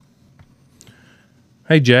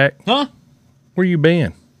Hey, Jack. Huh? Where you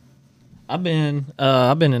been? I've been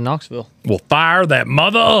in Knoxville. Well, fire that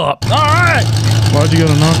mother up. All right. Why'd you go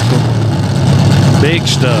to Knoxville? Big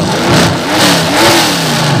stuff.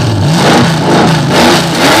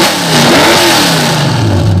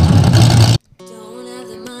 Don't have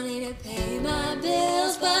the money to pay my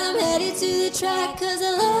bills, but I'm headed to the track 'cause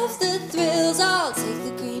I love the thrills. I'll take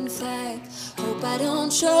the green flag. Hope I don't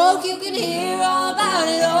choke. You can hear all about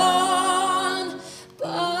it on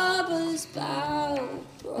Bubba's Bout,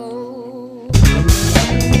 bro.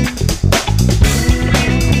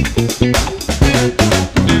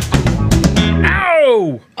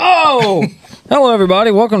 Ow! Oh, hello everybody.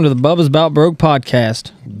 Welcome to the Bubba's Bout Broke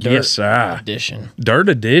podcast. Yes, sir. Edition. Dirt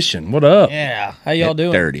edition. What up? Yeah. How y'all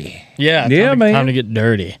doing? Dirty. Yeah. Yeah, man. Time to get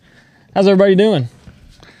dirty. How's everybody doing?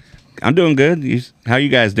 I'm doing good. How you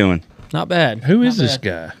guys doing? Not bad. Who is Not this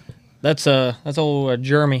bad. guy? That's old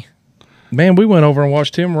Jeremy. Man, we went over and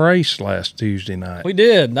watched him race last Tuesday night. We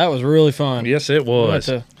did. That was really fun. Yes, it was.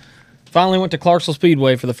 Finally went to Clarksville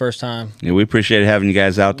Speedway for the first time. Yeah, we appreciate having you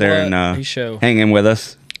guys out there What and a show. hanging with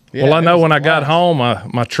us. Yeah, Well, I it know was when I a got blast.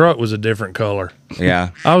 home, my truck was a different color. Yeah.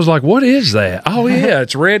 I was like, what is that? Oh, yeah,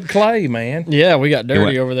 it's red clay, man. Yeah, we got dirty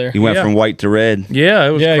went- over there. You went Yeah. from white to red. Yeah, it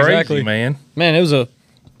was Yeah, crazy, exactly. man. Man, it was a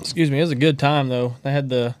good time though. They had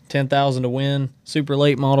the 10,000 to win super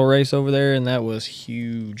late model race over there, and that was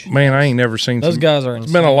huge. Man, I ain't never seen Those guys are It's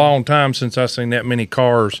insane. been a long time since I've seen that many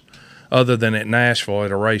cars other than at Nashville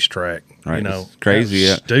at a racetrack. Right, You know, it's crazy,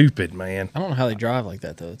 That was yeah. stupid, man. I don't know how they drive like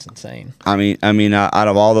that though. It's insane. I mean, out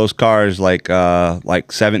of all those cars, like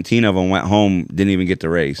 17 of them went home, didn't even get to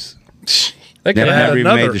race. They could Never, have never had even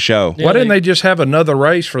another. made the show. Yeah, Why didn't they- they just have another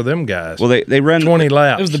race for them guys? Well, they run 20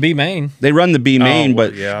 laps. It was the B main. they run the B main, well,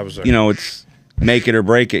 but yeah, I was there. you know, it's make it or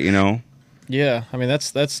break it. You know. Yeah, I mean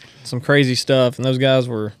that's some crazy stuff. And those guys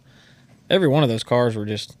were, every one of those cars were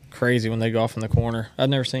just crazy when they go off in the corner. I've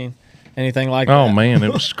never seen anything like that. Oh, man,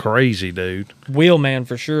 it was crazy, dude. Wheelman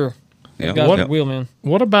for sure. Yeah. Those guys What- are wheelman.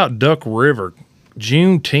 What about Duck River?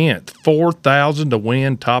 June 10th, 4,000 to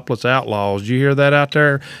win Topless Outlaws. You hear that out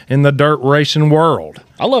there in the dirt racing world?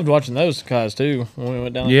 I loved watching those guys too when we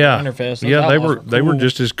went down Yeah. to Winterfest. Those Yeah, Outlaws they were cool.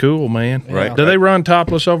 just as cool, man. Right. Do they run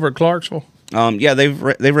Topless over at Clarksville? Yeah, they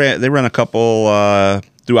run a couple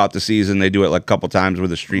throughout the season. They do it like a couple times with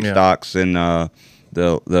the street Yeah. stocks and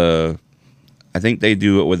the I think they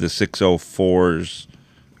do it with the 604s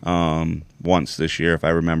once this year, if I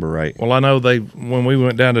remember right. Well, I know when we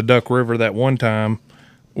went down to Duck River that one time,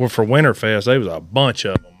 well, for Winterfest, there was a bunch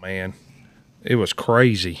of them, man. It was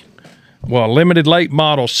crazy. Well, limited late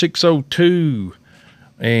model 602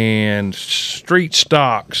 and street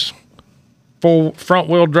stocks, full front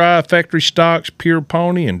wheel drive factory stocks, pure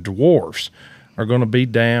pony, and dwarfs are going to be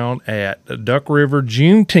down at Duck River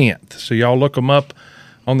June 10th. So y'all look them up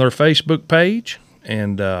on their Facebook page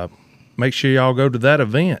and make sure y'all go to that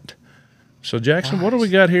event. So, Jackson, what do we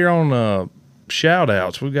got here on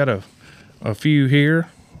shout-outs? We've got a few here.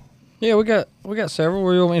 Yeah, we got several.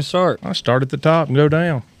 Where do you want me to start? I'll start at the top and go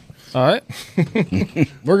down. All right.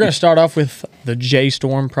 We're going to start off with the J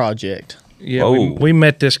Storm Project. Yeah, Oh. we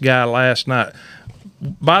met this guy last night.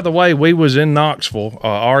 By the way, we was in Knoxville.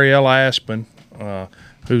 Ariel Aspen,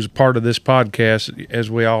 who's part of this podcast, as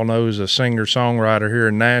we all know, is a singer-songwriter here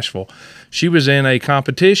in Nashville. She was in a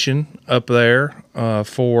competition up there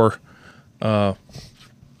for the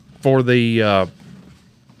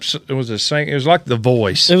it was like The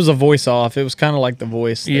Voice. It was a voice off. It was kind of like The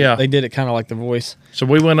Voice. Yeah. They did it kind of like The Voice. So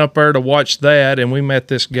we went up there to watch that, and we met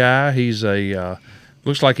this guy. He's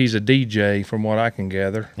looks like he's a DJ from what I can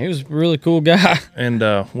gather. He was a really cool guy. And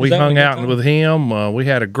we that hung a good out time? with him. We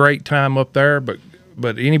had a great time up there. But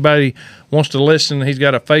anybody wants to listen, he's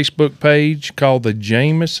got a Facebook page called the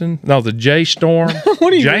J Storm.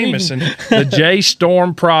 What are you Jameson? The J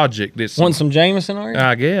Storm Project. It's Want some Jameson, are you?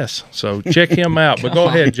 I guess. So check him out. But go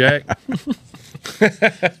ahead, Jack.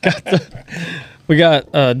 We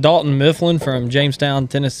got Dalton Mifflin from Jamestown,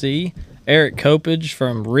 Tennessee. Eric Copage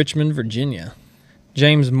from Richmond, Virginia.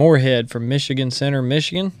 James Moorhead from Michigan Center,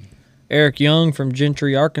 Michigan. Eric Young from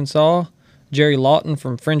Gentry, Arkansas. Jerry Lawton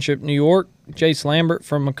from Friendship, New York. Chase Lambert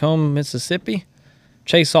from Macomb, Mississippi.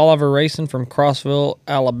 Chase Oliver Racing from Crossville,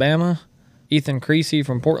 Alabama. Ethan Creasy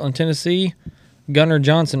from Portland, Tennessee. Gunnar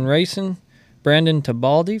Johnson Racing. Brandon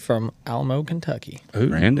Tabaldi from Alamo, Kentucky.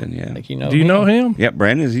 Brandon, yeah. I think you know Do you know him? Yep,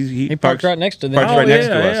 Brandon. He parked right next to them. parks Oh, right yeah, next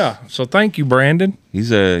to us. yeah. So thank you, Brandon.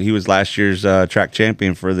 He was last year's track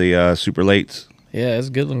champion for the Super Lates. Yeah, it's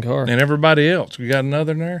a good looking car. And everybody else. We got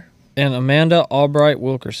another in there? And Amanda Albright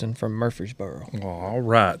Wilkerson from Murfreesboro. All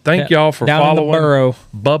right. Thank y'all for Down in the following borough.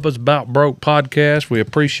 Bubba's Bout Broke podcast. We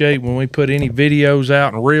appreciate when we put any videos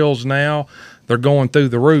out and reels now. They're going through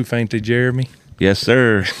the roof, ain't they, Jeremy? Yes,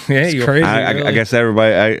 sir. Yeah, It's crazy. I really. guess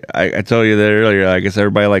everybody. I told you that earlier. I guess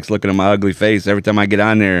everybody likes looking at my ugly face. Every time I get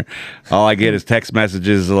on there, all I get is text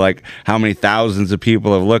messages like how many thousands of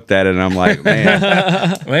people have looked at it, and I'm like, man,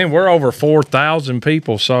 Man, we're over 4,000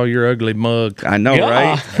 people saw your ugly mug. I know,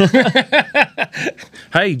 right?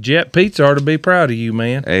 Hey, Jet Pizza ought to be proud of you,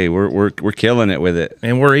 man. Hey, we're killing it with it.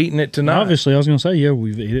 And we're eating it tonight. Obviously, I was going to say, yeah,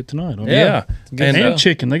 we've eaten it tonight. Yeah. Good And stuff.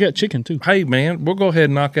 chicken. They got chicken, too. Hey, man, we'll go ahead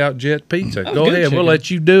and knock out Jet Pizza. Go good ahead. chicken. We'll let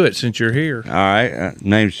you do it since you're here. All right.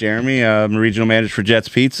 Name's Jeremy. I'm the regional manager for Jets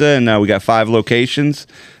Pizza, and we got 5 locations.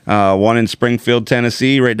 One in Springfield,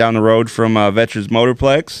 Tennessee, right down the road from Veterans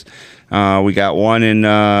Motorplex. We got one in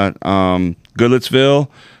Goodlettsville,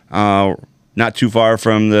 not too far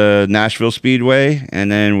from the Nashville Speedway.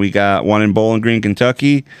 And then we got one in Bowling Green,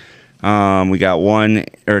 Kentucky. We got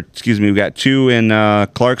we got 2 in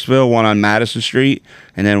Clarksville, one on Madison Street,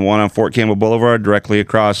 and then one on Fort Campbell Boulevard, directly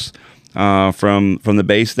across from the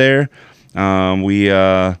base there.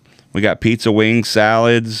 We got pizza, wings,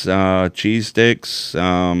 salads, cheese sticks,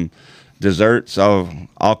 desserts,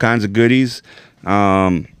 all kinds of goodies.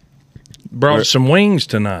 Brought some wings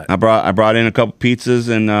tonight. I brought in a couple pizzas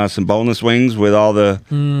and some boneless wings with all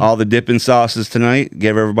the dipping sauces tonight.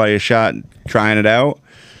 Give everybody a shot trying it out.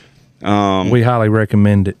 We highly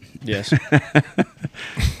recommend it. Yes.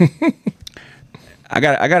 I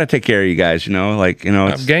got to take care of you guys,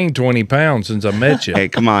 I've gained 20 pounds since I met you. Hey,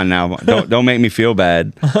 come on now. Don't make me feel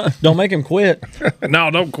bad. Don't make him quit. No,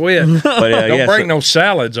 don't quit. But Don't bring no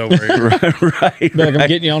salads over here. right. Like I'm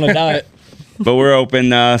getting you on a diet. But we're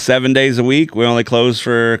open 7 days a week. We only close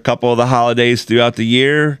for a couple of the holidays throughout the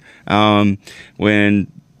year.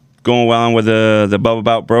 When going on with the Bubba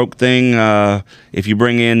Bout Broke thing, if you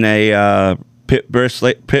bring in a pit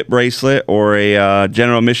bracelet or a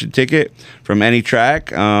general admission ticket from any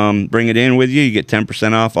track, bring it in with you. You get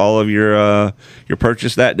 10% off all of your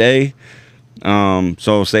purchase that day.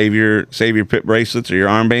 So save your pit bracelets or your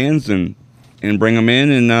armbands and bring them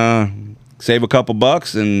in and save a couple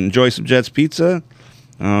bucks and enjoy some Jets Pizza.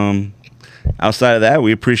 Outside of that,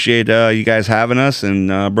 we appreciate you guys having us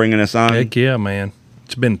and bringing us on. Heck yeah, man.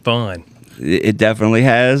 It's been fun. It definitely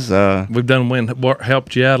has. We've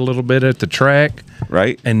helped you out a little bit at the track.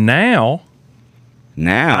 Right. And now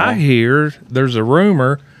I hear there's a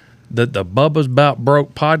rumor that the Bubba's Bout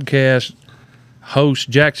Broke podcast host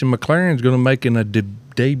Jackson McLaren is going to make a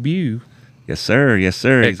debut Yes, sir. Yes,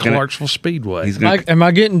 sir. at Clarksville Speedway. He's gonna, Am I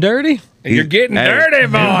getting dirty? You're getting Hey, dirty,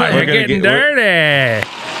 boy. we're You're gonna getting dirty.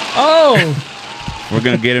 Oh, we're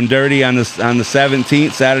gonna get him dirty on the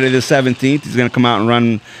 17th, Saturday the 17th. He's gonna come out and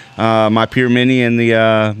run my Pure Mini in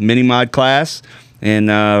the mini mod class and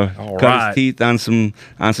cut right. his teeth on some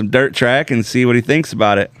dirt track and see what he thinks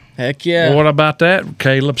about it. heck yeah. Well, what about that,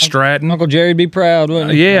 Caleb Stratton? Uncle Jerry'd be proud,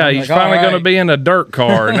 wouldn't he? Yeah, I'm he's like, finally all going to right. be in a dirt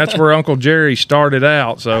car, and that's where Uncle Jerry started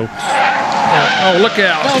out. So, oh, look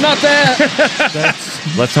out! No, not that.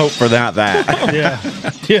 Let's hope for that. Yeah.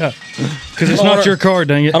 Yeah. Because it's Oh, not your car,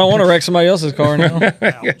 dang it. I don't want to wreck somebody else's car now.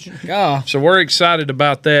 God. So we're excited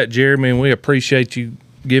about that, Jeremy, and we appreciate you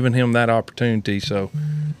giving him that opportunity. So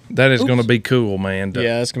that is going to be cool, man.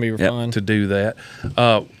 Yeah, that's going to be fun. To do that.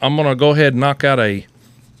 I'm going to go ahead and knock out a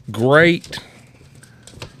great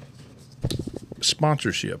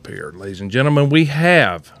sponsorship here, ladies and gentlemen. We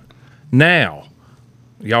have now.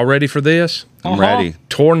 Y'all ready for this? I'm ready.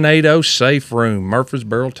 Tornado Safe Room,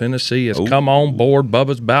 Murfreesboro, Tennessee, has come on board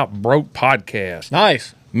Bubba's Bout Broke podcast.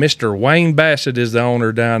 Nice. Mr. Wayne Bassett is the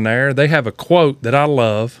owner down there. They have a quote that I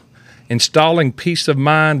love. Installing peace of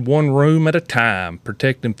mind one room at a time,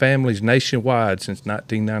 protecting families nationwide since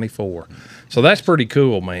 1994. So that's pretty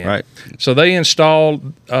cool, man. Right. So they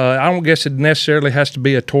installed, I don't guess it necessarily has to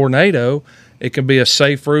be a tornado. It can be a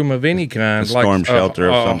safe room of any kind. A storm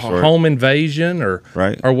shelter of some sort. Home invasion or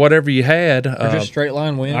whatever you had. Or just straight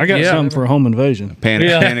line wind. I got something for a home invasion.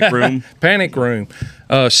 Panic room. Panic room.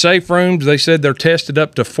 Safe rooms, they said they're tested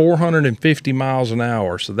up to 450 miles an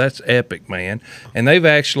hour. So that's epic, man. And they've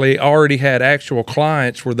actually already had actual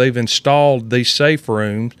clients where they've installed these safe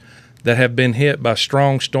rooms that have been hit by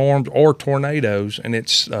strong storms or tornadoes, and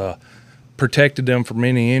it's protected them from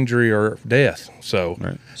any injury or death. So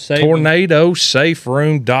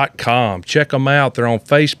tornadosaferoom.com. Check them out. They're on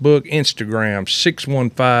Facebook, Instagram,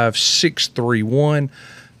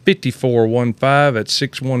 615-631-5415 at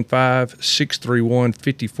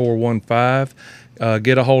 615-631-5415.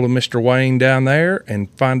 Get a hold of Mr. Wayne down there and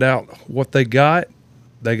find out what they got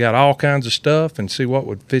They got all kinds of stuff and see what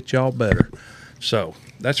would fit y'all better. So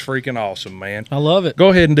that's freaking awesome, man. I love it. Go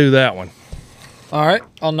ahead and do that one. All right,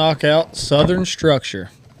 I'll knock out Southern Structure.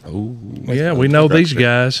 Yeah, we know these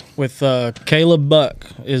guys. With Caleb Buck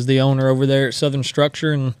is the owner over there at Southern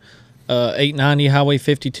Structure and 890 Highway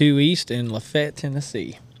 52 East in Lafayette,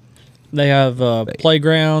 Tennessee. They have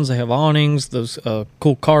playgrounds, they have awnings, those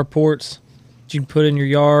cool carports that you can put in your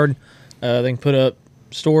yard. They can put up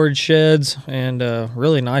storage sheds and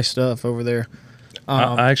really nice stuff over there.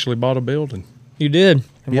 I actually bought a building. You did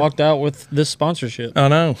and walked out with this sponsorship. I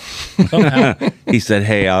know. Somehow. He said,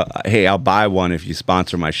 I'll buy one if you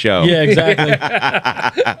sponsor my show. Yeah, exactly.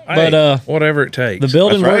 But whatever it takes. the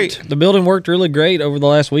building That's worked. right. The building worked really great over the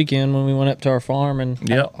last weekend when we went up to our farm and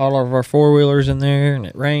Yep. all of our 4-wheelers in there, and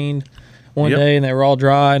it rained one Yep. day and they were all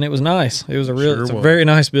dry and it was nice. It was a real, Sure it's a was. very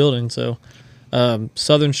nice building. So,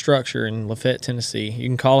 Southern Structure in Lafayette, Tennessee. You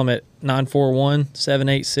can call them at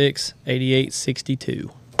 941-786-8862.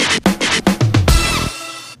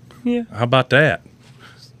 Yeah. How about that?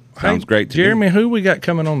 Sounds great to me. Jeremy, who we got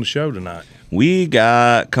coming on the show tonight? We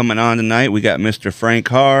got coming on tonight, we got Mr. Frank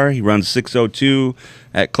Haar. He runs 602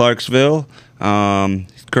 at Clarksville.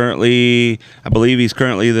 He's currently, I believe he's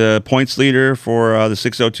currently the points leader for the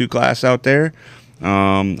 602 class out there.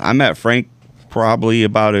 I met Frank probably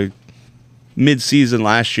about a mid-season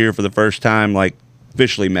last year for the first time, like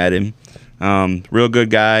officially met him. Real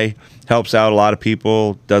good guy, helps out a lot of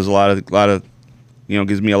people, does a lot of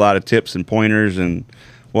gives me a lot of tips and pointers and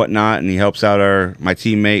whatnot, and he helps out my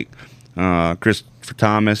teammate Christopher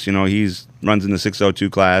Thomas. He's runs in the 602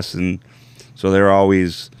 class, and so they're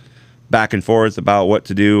always back and forth about what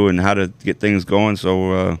to do and how to get things going.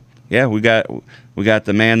 So we got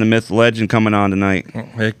the man, the myth, the legend coming on tonight.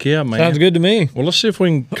 Heck yeah, man. Sounds good to me. Well, let's see if we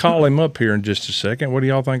can call him up here in just a second. What do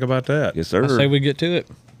y'all think about that? Yes, sir. I say we get to it.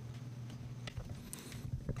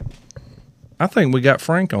 I think we got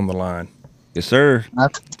Frank on the line. Yes, sir.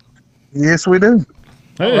 Yes, we do.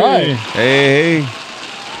 Hey, right. Hey,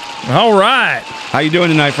 All right. how you doing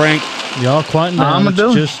tonight, Frank? y'all quieten down. I'm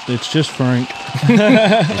doing. It's just Frank.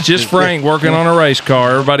 It's just Frank working on a race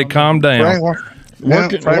car. Everybody calm down. Frank,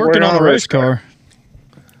 Working on a race car.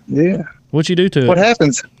 Yeah. What you do to What it?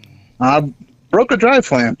 happens? I broke a drive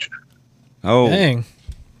flange. Oh, Dang.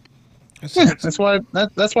 Yeah, that's why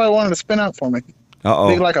I wanted to spin out for me. Be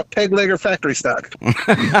uh-oh. like a peg legger factory stock.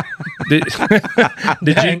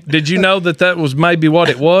 Did you know that was maybe what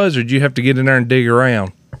it was, or did you have to get in there and dig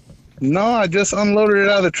around? No, I just unloaded it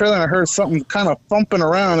out of the trailer and I heard something kind of thumping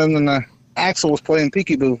around, and then the axle was playing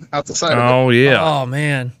peekaboo out the side of Oh yeah, Oh,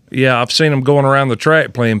 man. yeah. I've seen them going around the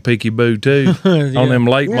track playing peekaboo too on them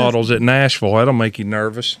late Yeah. models at Nashville. That'll make you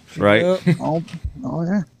nervous. Right? it. Oh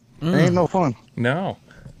yeah. It ain't no fun. No.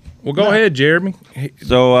 Well, go ahead, Jeremy.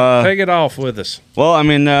 So, Take it off with us. well,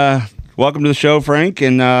 welcome to the show, Frank,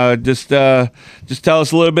 and just tell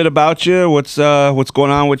us a little bit about you. What's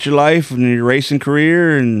going on with your life and your racing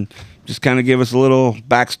career, and just kind of give us a little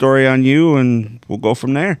backstory on you, and we'll go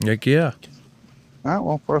from there. Heck yeah. All right,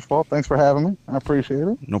 well, first of all, thanks for having me. I appreciate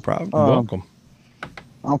it. No problem. Welcome.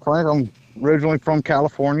 I'm Frank. I'm originally from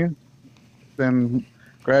California, then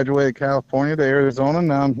graduated California to Arizona.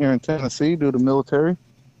 Now I'm here in Tennessee due to military.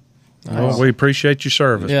 Well, we appreciate your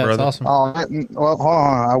service, Yeah, it's brother. awesome. Well, hold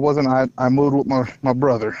on. I wasn't. I moved with my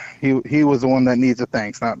brother. He was the one that needs the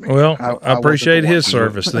thanks, not me. Well, I I wasn't appreciate the his one.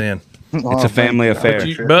 service then. It's a family affair.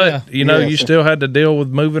 But you know, Yeah. you still had to deal with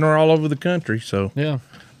moving her all over the country. So Yeah.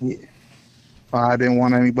 I didn't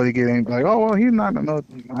want anybody getting like, oh well, he's not. No,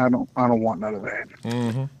 I don't want none of that.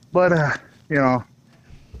 Mhm. But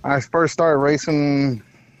I first started racing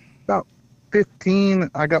about 15.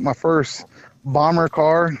 I got my first bomber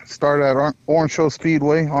car. Started at Orange Show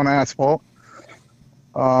Speedway on asphalt.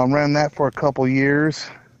 Ran that for a couple years,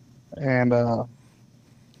 and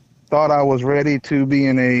thought I was ready to be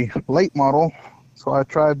in a late model. So I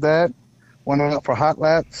tried that. Went out for hot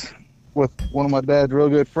laps with one of my dad's real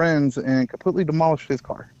good friends and completely demolished his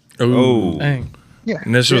car. Oh, Dang. Yeah.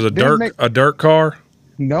 and this was Didn't a dirt car,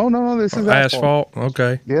 No. This is asphalt. asphalt.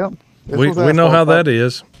 Okay, Yep. This we was know asphalt. how that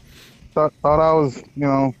is. Thought I was,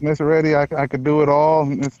 Mr. Ready. I could do it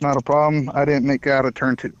all. It's not a problem. I didn't make it out of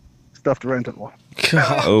turn 2. Stuffed right into the wall.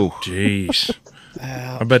 oh, Jeez,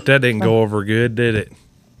 I bet that didn't go over good, did it?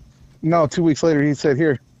 No, 2 weeks later, he said,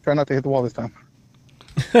 here, try not to hit the wall this time.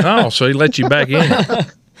 Oh, so he let you back in.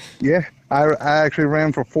 Yeah. I actually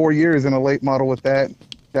ran for 4 years in a late model with that.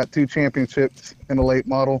 Got 2 championships in a late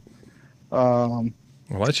model. Well,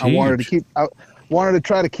 that's I huge. wanted to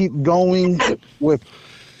try to keep going with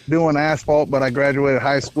doing asphalt, but I graduated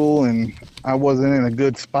high school and I wasn't in a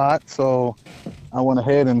good spot, so I went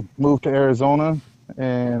ahead and moved to Arizona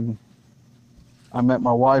and I met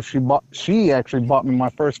my wife. She actually bought me my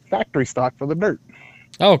first factory stock for the dirt,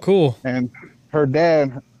 Oh, cool. and her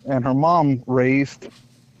dad and her mom raced,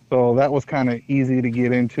 so that was kind of easy to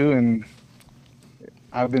get into. And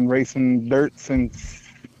I've been racing dirt since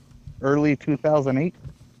early 2008.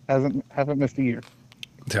 Haven't missed a year.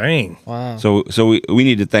 Dang. Wow. So we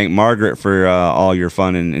need to thank Margaret for all your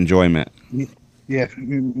fun and enjoyment. Yeah,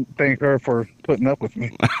 thank her for putting up with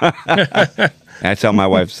me. I tell my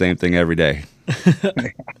wife the same thing every day.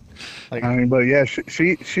 I mean, but yeah,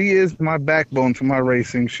 she is my backbone to my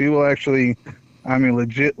racing. She will actually, I mean,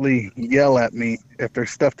 legitly yell at me if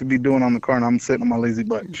there's stuff to be doing on the car and I'm sitting on my lazy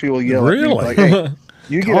butt. She will yell at me like, "Hey,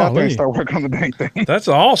 you get out there and start working on the dang thing." That's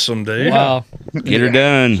awesome, dude. Wow. Get her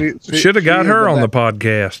done. Should have got she is her on the back-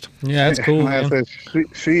 podcast. Yeah, that's cool. Like I Man. said,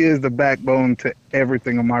 she is the backbone to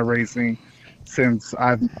everything of my racing since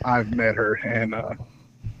I've met her. And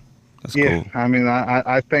That's yeah, cool. I mean,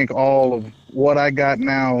 I think all of what I got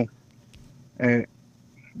now, and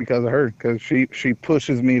because of her, because she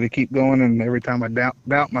pushes me to keep going. And every time I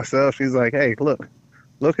doubt myself, she's like, "Hey,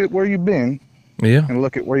 look at where you've been, Yeah. and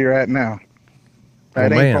look at where you're at now.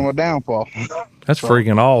 That Oh, ain't man. from a downfall." That's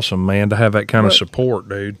freaking awesome, man, to have that kind of support,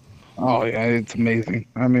 dude. Oh yeah, it's amazing.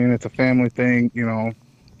 I mean, it's a family thing, you know.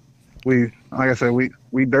 Like I said,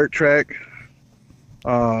 we dirt track.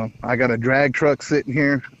 I got a drag truck sitting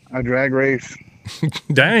here. I drag race.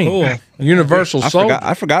 Dang. Cool. Universal I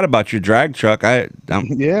Soldier. forgot about your drag truck.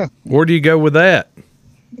 Yeah, Where do you go with that?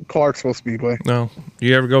 Clarksville Speedway. No.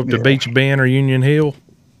 You ever go up to Yeah. Beach Bend or Union Hill?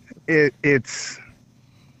 It's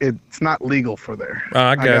not legal for there. Oh,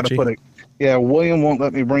 I got gotta you. put it. Yeah, William won't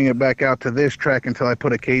let me bring it back out to this track until I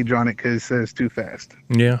put a cage on it because it says too fast.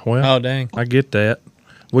 Yeah, well, Oh, dang. I get that.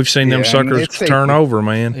 We've seen them Yeah, I mean, suckers it's safe. turn over,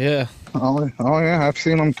 man. Yeah. Oh yeah, I've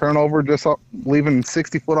seen them turn over just leaving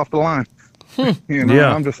 60 foot off the line. You know,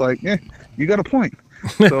 Yeah. I'm just like, yeah, you got a point.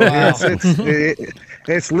 So yeah,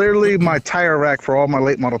 it's literally my tire rack for all my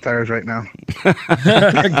late model tires right now.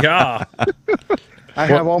 God. I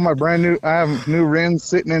have all my brand new. I have new rims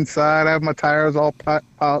sitting inside. I have my tires all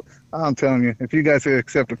piled. I'm telling you, if you guys could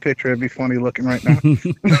accept a picture, it'd be funny looking right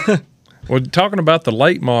now. Well, talking about the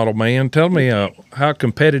late model, man, tell me how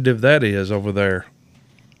competitive that is over there.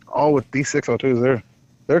 All with these 602s,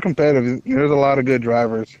 they're competitive. There's a lot of good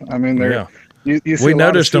drivers. I mean, Yeah. you see We a lot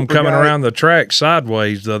of noticed them super coming guys. around the track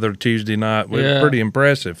sideways the other Tuesday night. It was Yeah. pretty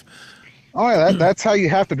impressive. Oh yeah, that's how you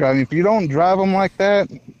have to drive. If you don't drive them like that,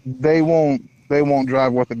 they won't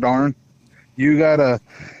drive worth a darn. You gotta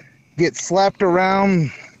get slapped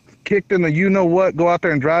around, kicked in the you know what, go out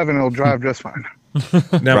there and drive, and it'll drive just fine.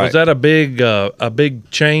 Now, Right. was that a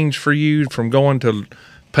big change for you from going to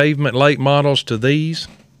pavement late models to these?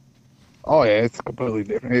 Oh yeah, it's completely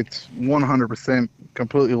different. It's 100%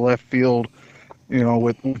 completely left field, you know,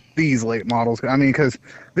 with these late models. I mean, because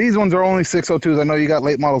these ones are only 602s. I know you got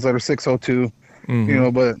late models that are 602, you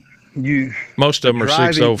know, but Most of them are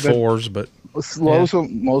driving- 604s, but most of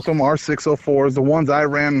them are 604s. The ones I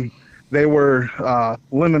ran, they were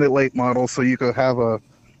limited late models, so you could have I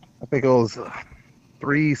think it was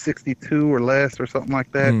 362 or less or something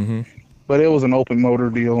like that. But it was an open motor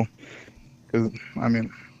deal. Because I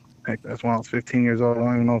mean, heck, that's when I was 15 years old. I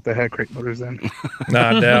don't even know if they had crate motors then. no,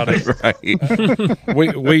 I doubt it.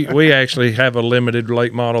 Right. We actually have a limited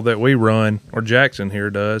late model that we run, or Jackson here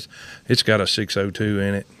does. It's got a 602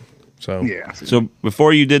 in it. So Yeah. So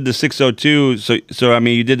before you did the 602, so I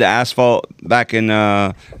mean, you did the asphalt back in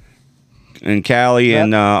Cali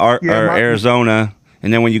and Arizona,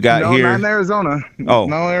 and then when you got No, here, not in Arizona. Oh.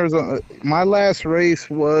 No, Arizona. My last race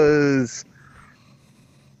was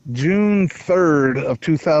June 3rd of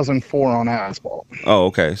 2004 on asphalt. oh,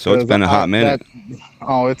 okay, so it's been a hot minute.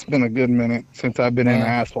 It's been a good minute since I've been in an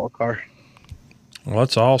asphalt car. well,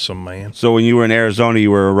 that's awesome, man. So when you were in Arizona, you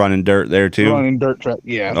were running dirt there too. Running dirt track,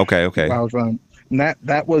 yeah. Okay. I was running. And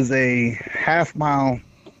that was a half mile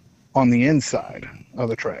on the inside of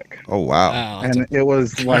the track. Oh wow. Wow. And it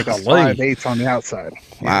was like a Golly. 5/8 on the outside.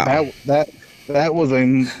 Wow. That was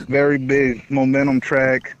a very big momentum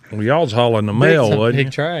track. Well, y'all's hauling the It's mail, a wasn't big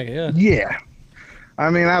you? track, yeah. Yeah. I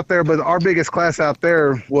mean, out there, but our biggest class out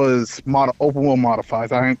there was open wheel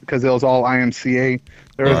modifieds because it was all IMCA.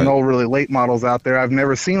 There was Right. no really late models out there. I've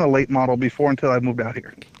never seen a late model before until I moved out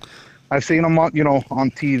here. I've seen them on,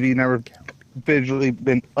 on TV, never visually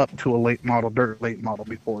been up to a late model, dirt late model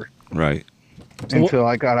before Right. until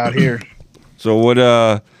I got out here. So what?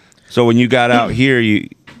 So when you got out here,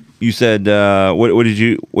 you said what did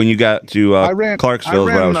you when you got to Clarksville?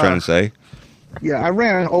 Is what I was trying to say. Yeah, I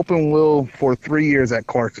ran an open wheel for 3 years at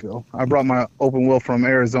Clarksville. I brought my open wheel from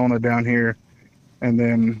Arizona down here, and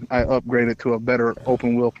then I upgraded to a better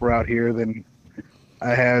open wheel for out here. Then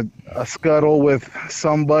I had a scuttle with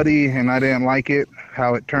somebody, and I didn't like it,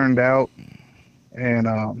 how it turned out.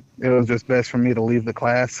 And it was just best for me to leave the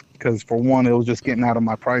class because, for one, it was just getting out of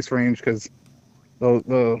my price range. Because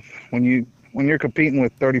when you're competing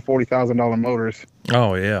with $30,000-$40,000 motors,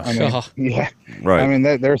 Oh yeah. I mean, yeah, Right. I mean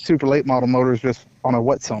they're super late model motors just on a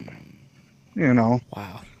wet sump, you know.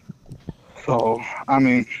 Wow. So I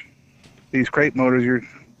mean, these crate motors,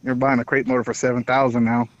 you're buying a crate motor for $7,000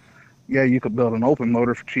 now. Yeah, you could build an open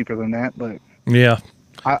motor for cheaper than that, but Yeah.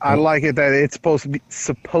 I like it that it's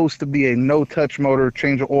supposed to be a no-touch motor,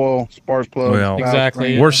 change of oil, spark plugs. Well, valve exactly.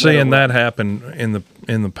 springs, We're seeing whatever. that happen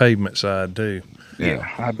in the pavement side too. Yeah,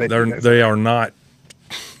 I bet you that's- They are not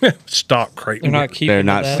stock crate. They're not keeping. They're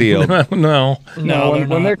not that. sealed. No. No,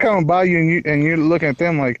 when they're coming by you and you're looking at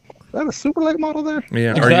them like, is that a super late model there?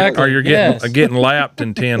 Yeah. Exactly. Are you Yes. getting lapped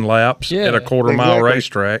in 10 laps Yeah, at a quarter-mile exactly.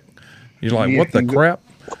 racetrack? You're like, Yeah, what the exa- crap?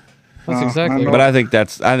 That's exactly. know. But I think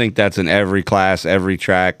that's in every class, every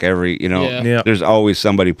track, every Yeah. Yeah. There's always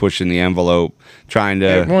somebody pushing the envelope, trying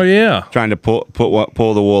to Well, yeah. pull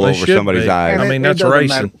the wool They over should somebody's be. eyes. I And mean, that's doesn't racing.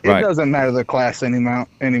 matter- Right. It doesn't matter the class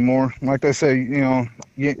anymore. Like they say,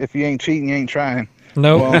 if you ain't cheating, you ain't trying.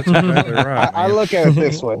 No. Well, Exactly right, I man. look at it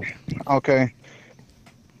this way. Okay.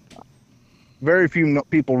 Very few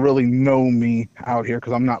people really know me out here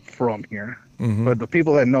because I'm not from here. Mhm. But the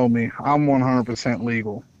people that know me, I'm 100%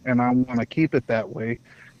 legal, and I want to keep it that way.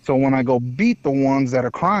 So when I go beat the ones that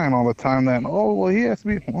are crying all the time, that, oh, well, he has to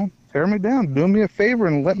be, well, tear me down, do me a favor,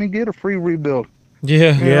 and let me get a free rebuild.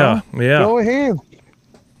 Yeah. Yeah. Yeah. Go ahead.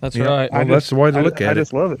 That's Yeah. right. Well, that's the way to look I at it.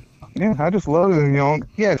 just love it. Yeah, I just love it.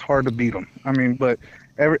 Yeah, it's hard to beat them. I mean, but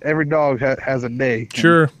every dog has a day.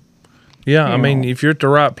 Sure. Yeah, I You mean, know. if you're at the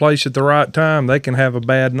right place at the right time, they can have a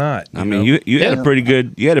bad night. I mean, you had Yeah. a pretty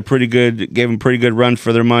good gave them a pretty good run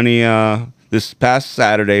for their money this past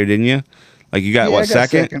Saturday, didn't you? Like you got Yeah, what I got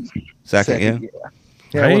second, yeah.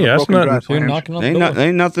 Yeah, Hey, with a that's broken nothing. drive You're flange. knocking on the Ain't, door.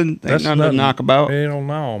 ain't nothing to knock about. Hell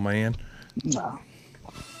no, man. No.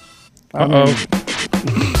 Uh-oh.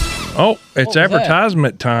 Oh, it's was that?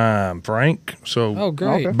 advertisement time, Frank. So Oh,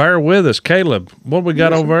 great. Okay. bear with us. Caleb, what we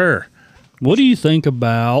got over there? What do you think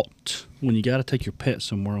about when you got to take your pet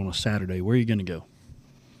somewhere on a Saturday? Where are you going to go?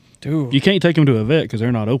 Dude. You can't take them to a vet because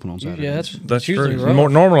they're not open on Saturday. Yeah, that's That's usually true.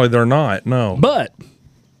 rough. Normally they're not. No. But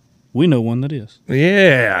we know one that is.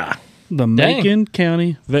 Yeah. The Macon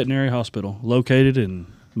County Veterinary Hospital, located in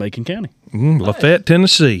Macon County. Lafayette,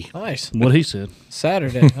 Tennessee. Nice. What he said.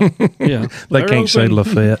 Saturday. Huh? Yeah. They They're can't say open-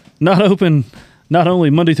 Lafayette. Not open, not only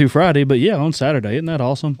Monday through Friday, but yeah, on Saturday. Isn't that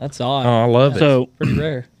awesome? That's odd. Oh, I love it. So Pretty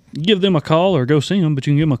rare. give them a call or go see them, but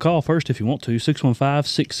you can give them a call first if you want to.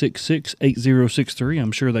 615-666-8063.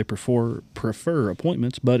 I'm sure they prefer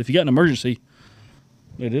appointments, but if you got an emergency,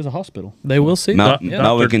 it is a hospital. They will see. Melvin Yeah.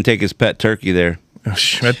 Melvin can take his pet turkey there.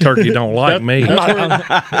 That turkey don't like me.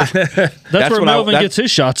 That's where what Melvin that- gets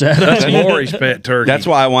his shots at. That's Lori's pet turkey. That's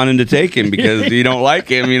why I wanted to take him because you don't like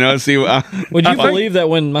him, See, Would you believe that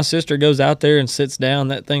when my sister goes out there and sits down,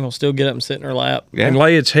 that thing will still get up and sit in her lap? yeah. and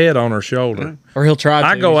lay its head on her shoulder. Or he'll try to.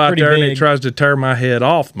 I go He's out pretty there and he big. tries to tear my head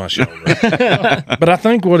off my shoulder. But I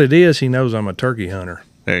think what it is, he knows I'm a turkey hunter,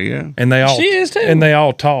 There you go. and they all She is too. and they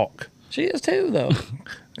all talk. She is too, though.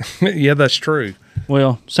 Yeah, that's true.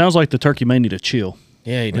 Well, sounds like the turkey may need a chill.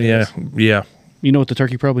 Yeah, he does. Yeah. You know what the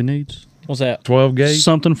turkey probably needs? What's that? 12 gauge.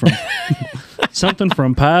 Something from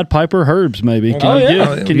Pied Piper Herbs, maybe. Can Oh, you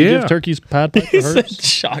yeah. give, can you Yeah. give turkeys Pied Piper He said Herbs?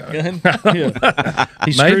 shotgun. Yeah.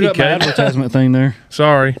 He Maybe, screwed up my Caleb. advertisement thing there.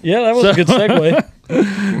 Sorry. Yeah, that was a good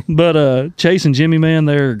segue. But Chase and Jimmy, man,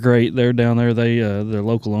 they're great. They're down there. They're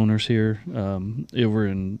local owners here over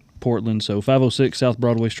in Portland. So 506 South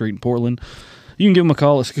Broadway Street in Portland. You can give them a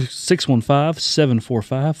call at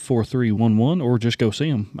 615-745-4311 or just go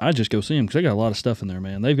see them. I just go see them because they got a lot of stuff in there,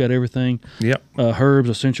 man. They've got everything. Yep. Herbs,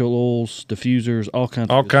 essential oils, diffusers, all kinds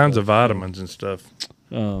All of good kinds stuff. of vitamins and stuff.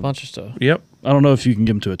 Bunch of stuff. Yep. I don't know if you can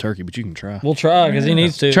give them to a turkey, but you can try. We'll try because he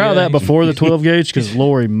needs to. Try Yeah, that he's- before the 12 gauge because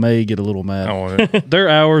Lori may get a little mad. Oh, Their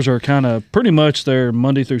hours are kind of pretty much they're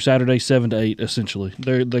Monday through Saturday, 7 to 8, essentially.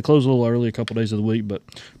 They close a little early a couple days of the week, but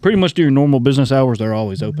pretty much during normal business hours, they're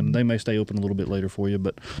always open. They may stay open a little bit later for you,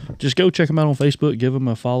 but just go check them out on Facebook, give them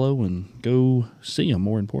a follow, and go see them,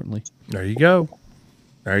 more importantly. there you go.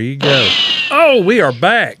 There you go. Oh, we are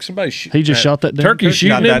back. Somebody He just shot that damn turkey turkey.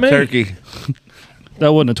 shooting Got at that me. turkey.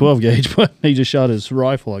 That wasn't a 12 gauge, but he just shot his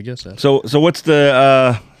rifle, I guess. So what's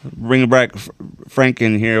the bring back Frank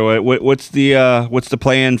in here? What's the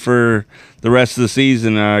plan for the rest of the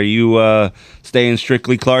season? Are you staying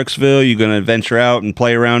strictly Clarksville? You going to venture out and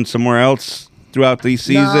play around somewhere else throughout the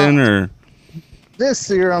season, or? this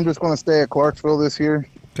year I'm just going to stay at Clarksville this year.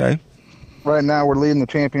 Okay. Right now we're leading the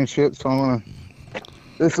championship, so I'm going to.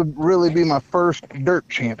 This would really be my first dirt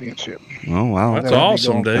championship. Oh wow, That's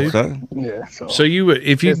awesome, dude. Yeah. So you,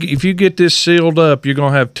 if you get this sealed up, you're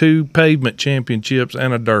gonna have 2 pavement championships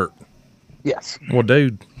and a dirt. Yes. Well,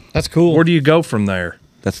 dude, That's cool. where do you go from there?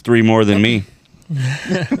 That's 3 more than me.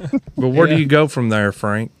 But where do you go from there,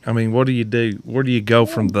 Frank? I mean, what do you do? Where do you go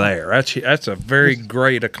from there? That's a very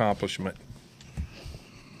great accomplishment.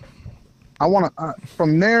 I want to.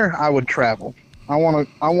 From there, I would travel. I want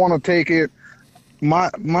to take it.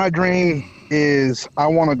 My dream is I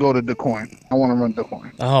want to go to DeCoin. I want to run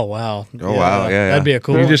DeCoin. Oh wow. Oh, wow, yeah. That'd be a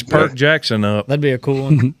cool You one. just perk Jackson up. That'd be a cool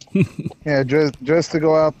one. Yeah, just to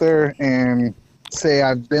go out there and say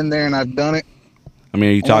I've been there and I've done it. I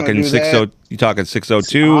mean, are you I wanna talking do 60? that. You talking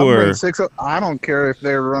 602 I'll or? bring 60. I don't care if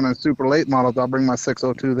they're running super late models. I'll bring my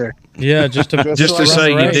 602 there. Yeah, just to Just to so I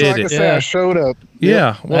say can- you so did I can it. say I showed up.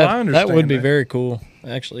 Yeah, well, that, I understand. that would be very cool.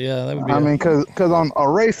 Actually, yeah, that would be. I mean, because on a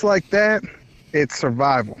race like that, it's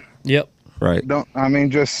survival. Yep. Right.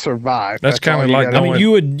 Just survive. That's kinda all you like gotta I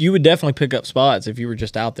do. mean, you would definitely pick up spots if you were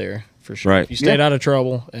just out there for sure. Right. If you stayed Yeah. out of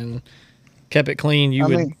trouble and kept it clean,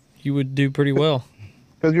 you would do pretty well.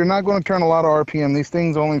 Because you're not going to turn a lot of RPM. These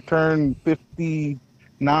things only turn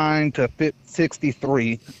 59 to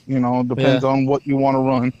 63. Depends on what you want to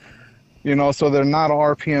run. So they're not an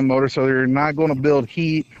RPM motor, so you're not going to build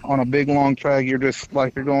heat on a big long track. You're just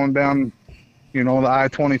like you're going down, the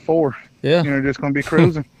I-24. Yeah. You're just going to be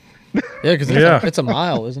cruising. Yeah, because it's a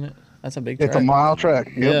mile, isn't it? That's a big track. It's a mile track.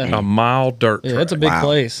 Yep. Yeah. a mile dirt track. Yeah, it's a big Wow.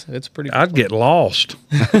 place. It's pretty. I'd get lost.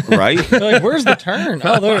 Right. You're like, where's the turn?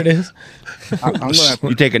 Oh, there it is. I'm going to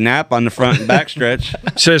You take a nap on the front and back stretch.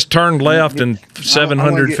 It says turn left and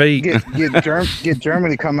 700 feet. Get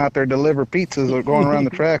Germany come out there deliver pizzas or going around the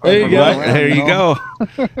track. There you Like, go. going Right, around, there you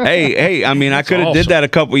go. Hey, I mean, I could have did awesome. that a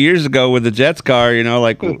couple years ago with the Jets car.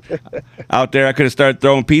 Like out there, I could have started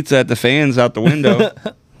throwing pizza at the fans out the window.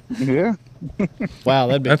 Yeah. Wow,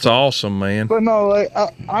 that'd be. That's awesome, man. But no, like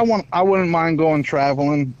I wouldn't mind going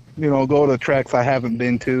traveling. Go to tracks I haven't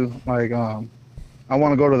been to. Like I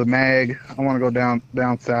want to go to the Mag. I want to go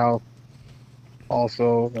down south.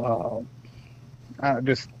 Also,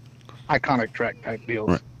 just iconic track type deals.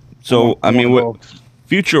 Right. So I mean, wanna what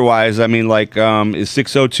future wise? I mean, like, is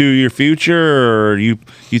 602 your future, or are you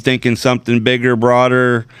thinking something bigger,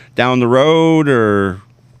 broader down the road, or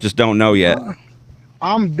just don't know yet?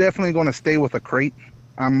 I'm definitely going to stay with a crate.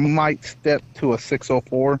 I might step to a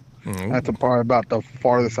 604. That's probably about the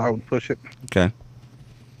farthest I would push it. Okay.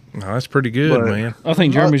 No, that's pretty good, But- man. I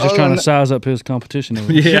think Jeremy's just Other trying than to size up his competition.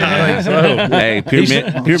 Yeah, I think so. Hey,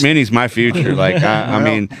 pure mini's my future. Like, I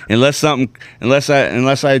mean, unless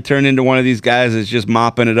I turn into one of these guys that's just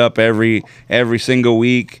mopping it up every single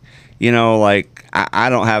week, like I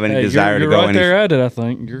don't have any desire you're to go right any. there at it. I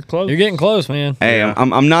think you're close. You're getting close, man. Hey,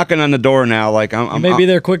 I'm knocking on the door now. Like You may be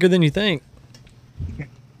there quicker than you think.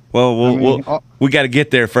 Well, we got to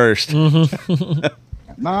get there first.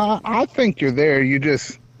 Nah, I think you're there. You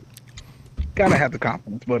just gotta have the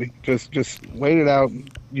confidence, buddy. Just wait it out.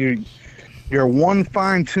 You're one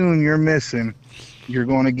fine tune you're missing. You're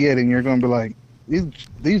going to get, and you're going to be like,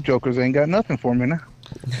 these jokers ain't got nothing for me now.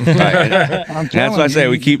 Right. I'm That's what I say.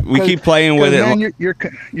 We keep playing with it. Man,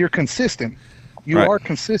 you're consistent. You Right. are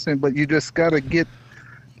consistent, but you just gotta get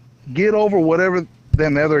over whatever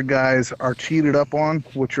them other guys are cheated up on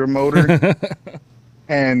with your motor,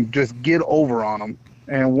 and just get over on them.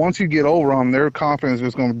 And once you get over on them, their confidence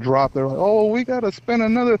is going to drop. They're like, "Oh, we got to spend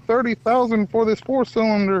another $30,000 for this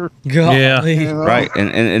 4-cylinder." Yeah. You know? Right,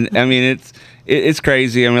 and I mean it's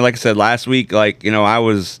crazy. I mean, like I said last week, like I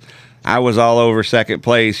was all over second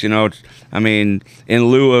place. I mean, in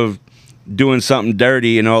lieu of doing something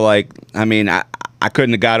dirty, like I mean, I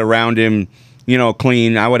couldn't have got around him,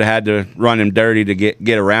 clean. I would have had to run him dirty to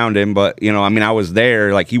get around him. But I mean, I was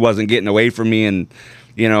there, like he wasn't getting away from me, and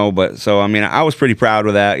but so I mean, I was pretty proud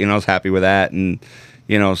with that. I was happy with that, and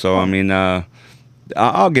so I mean,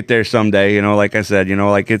 I'll get there someday. Like I said,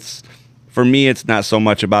 like it's. For me, it's not so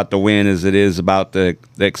much about the win as it is about the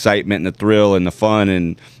excitement and the thrill and the fun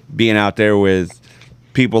and being out there with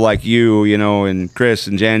people like you, and Chris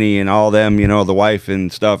and Jenny and all them, the wife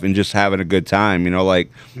and stuff, and just having a good time, like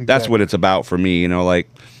that's what it's about for me, like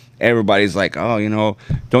everybody's like, oh,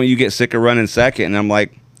 don't you get sick of running second? And I'm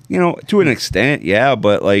like, to an extent, yeah,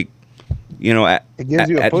 but like, It gives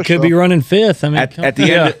you a push. Could be running fifth. I mean, at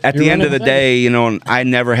the end of the day, I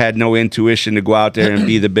never had no intuition to go out there and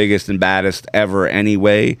be the biggest and baddest ever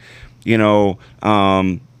anyway.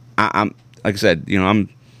 I'm like I said, I'm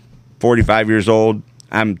 45 years old.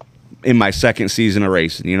 I'm in my second season of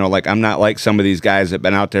racing. You know, like I'm not like some of these guys that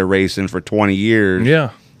been out there racing for 20 years.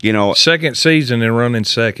 Yeah. You know, Second season and running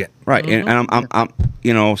second. right. And I'm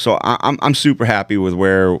you know, so I'm super happy with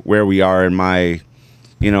where we are in my,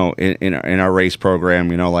 you know, in our race program.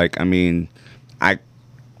 You know, like, I mean, I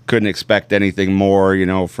couldn't expect anything more, you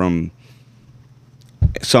know, from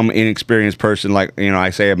some inexperienced person. Like, you know, I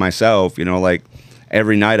say it myself, you know, like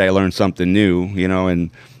every night I learn something new, you know, and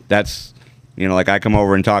that's, you know, like I come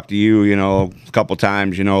over and talk to you, you know, a couple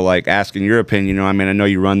times, you know, like asking your opinion. You know, I mean, I know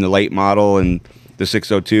you run the late model and the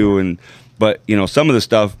 602, but you know, some of the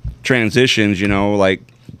stuff transitions, you know, like,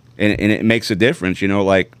 and it makes a difference, you know,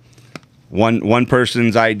 like one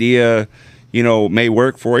person's idea, you know, may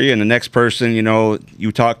work for you, and the next person, you know,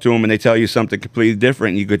 you talk to them and they tell you something completely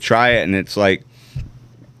different, and you could try it, and it's like,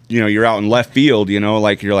 you know, you're out in left field, you know,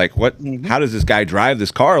 like you're like, what, how does this guy drive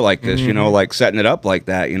this car like this, you know, like setting it up like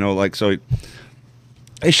that, you know, like, so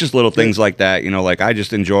it's just little things like that, you know, like I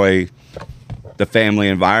just enjoy the family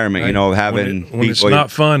environment, you know, having when it's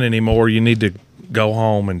not fun anymore, you need to go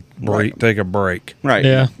home and take a break. Right.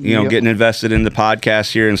 Yeah. You know, getting invested in the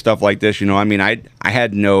podcast here and stuff like this, you know, I mean, I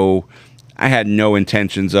had no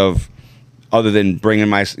intentions of, other than bringing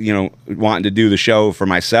my, you know, wanting to do the show for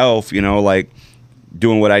myself, you know, like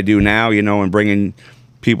doing what I do now, you know, and bringing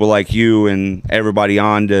people like you and everybody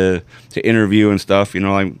on to interview and stuff, you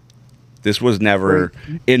know, like this was never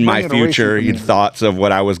in my future thoughts of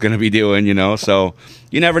what I was going to be doing, you know, so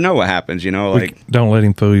you never know what happens, you know, like. Don't let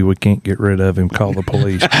him fool you. We can't get rid of him. Call the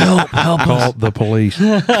police. help Call the police.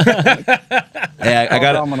 Yeah, I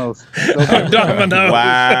got Dominoes. Dominoes.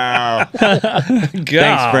 Wow.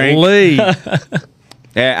 Golly.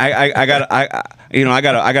 Yeah,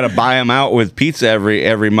 I gotta buy them out with pizza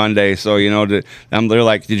every Monday. So you know, they're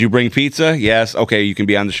like, "Did you bring pizza?" Yes. Okay, you can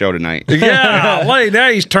be on the show tonight. Yeah, now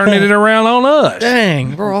he's turning it around on us.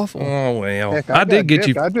 Dang, we're awful. Oh well, Heck, I did get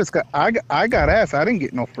dipped. you. I got asked. I didn't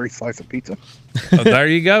get no free slice of pizza. Oh, there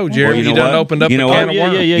you go, Jerry. Well, you know you done what? opened up You know a what? can of Yeah,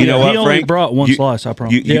 worms. yeah. You know what, He only Frank? brought one You- slice, I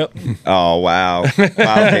promise. Yep. Oh wow,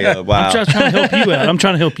 Caleb, wow. I'm just trying to help you out. I'm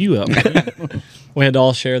trying to help you out. We had to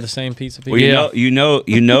all share the same pizza. Well, you know,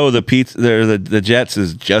 the pizza, the Jets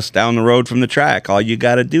is just down the road from the track. All you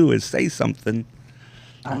got to do is say something.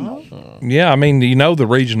 Yeah, I mean, you know the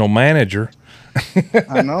regional manager.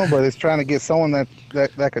 I know, but it's trying to get someone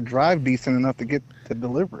that could drive decent enough to get to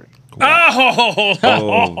deliver it. Oh,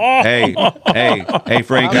 Oh, hey,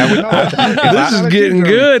 Frank. this is getting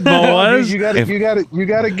good, boys. You got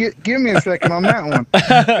to give me a second on that one,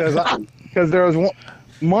 because there was one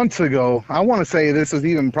months ago. I want to say this was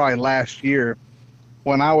even probably last year,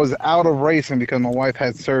 when I was out of racing because my wife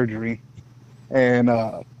had surgery, and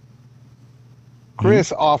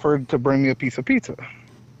Chris offered to bring me a piece of pizza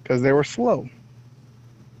because they were slow.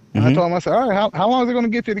 And I told him, I said, all right, how long is it going to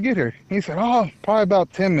get you to get here? He said, oh, probably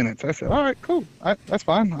about 10 minutes. I said, all right, cool. That's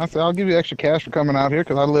fine. I said, I'll give you extra cash for coming out here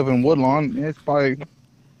because I live in Woodlawn.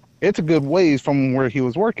 It's a good ways from where he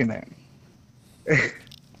was working at.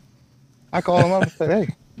 I called him up and said,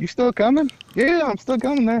 hey, you still coming? Yeah, I'm still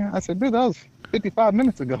coming there. I said, dude, that was 55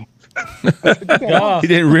 minutes ago. I said, He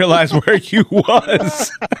didn't realize where you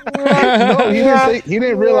was. no, he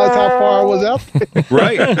didn't realize how far I was out there.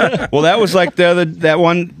 Right. Well, that was like that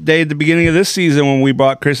one day at the beginning of this season when we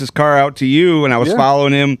brought Chris's car out to you, and I was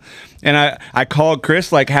following him, and I called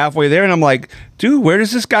Chris like halfway there, and I'm like, dude, where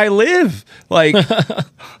does this guy live? Like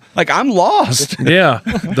I'm lost. Yeah,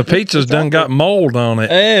 the pizza's done got mold on it.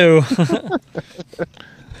 Ew.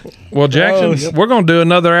 Well, Jackson, we're going to do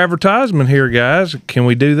another advertisement here, guys. Can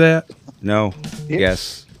we do that? No.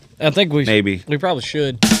 Yes. I think we Maybe. we probably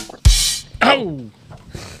should. Oh,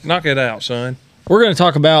 knock it out, son. We're going to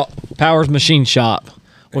talk about Powers Machine Shop,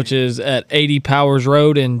 which is at 80 Powers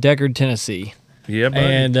Road in Deckard, Tennessee. Yeah, buddy.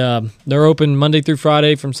 And they're open Monday through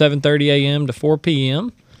Friday from 7:30 a.m. to 4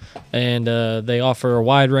 p.m. And they offer a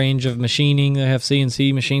wide range of machining. They have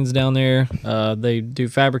CNC machines down there. They do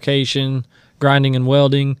fabrication, grinding, and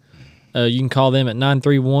welding. You can call them at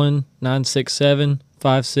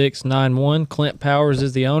 931-967-5691. Clint Powers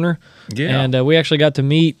is the owner. Yeah. And we actually got to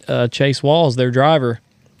meet Chase Walls, their driver.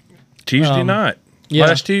 Tuesday night. yeah.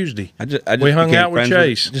 Last Tuesday. I just We hung became out with friends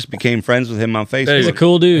Chase. Just became friends with him on Facebook. He's a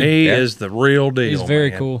cool dude. He Yeah. is the real deal. He's very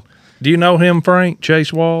man. cool. Do you know him, Frank?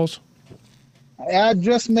 Chase Walls? I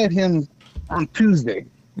just met him on Tuesday.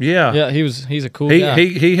 Yeah. Yeah, he's a cool guy.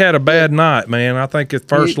 He had a bad night, man. I think at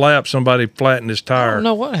first lap somebody flattened his I tire. don't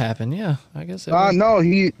know what happened. Yeah, I guess it was. No,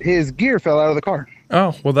 his gear fell out of the car.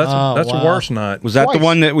 Oh, well, that's a wow. worse night. Was that the Twice.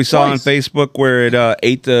 one that we saw Twice. on Facebook where it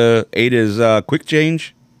ate his quick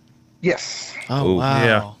change? Yes. Oh, Ooh,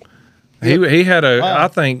 wow. yeah. He had a. Wow. I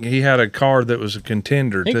think he had a car that was a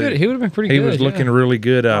contender He too. would have been pretty He good. was looking yeah. really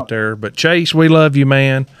good out there. But Chase, we love you,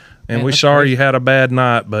 man, and Man, we that's sorry crazy. you had a bad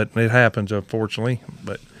night, but it happens, unfortunately.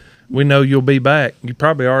 But we know you'll be back. You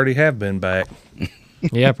probably already have been back.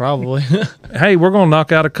 Yeah, probably. Hey, we're gonna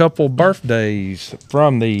knock out a couple birthdays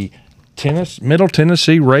from the Middle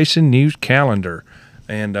Tennessee Racing News Calendar,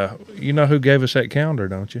 and you know who gave us that calendar,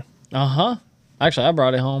 don't you? Uh-huh. Actually, I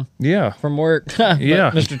brought it home Yeah, from work. But Yeah.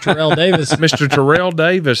 Mr. Terrell Davis. Mr. Terrell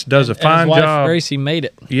Davis does a and fine his wife, job. Gracie, made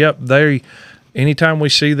it. Yep, anytime we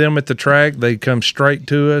see them at the track, they come straight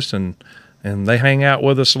to us and they hang out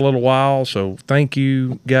with us a little while. So thank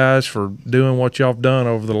you guys for doing what y'all have done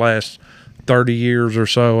over the last 30 years or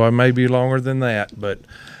so. Maybe longer than that. But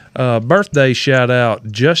birthday shout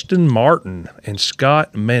out Justin Martin and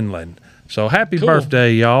Scott Menlin. So happy Cool.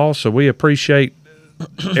 birthday, y'all. So we appreciate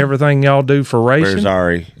everything y'all do for racing. Where's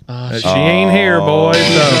Ari? She ain't here, boys.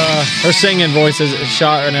 So Her singing voice is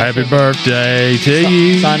shot right now. happy birthday to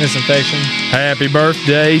you. Sinus infection. Happy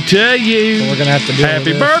birthday to you. So we're going to have to do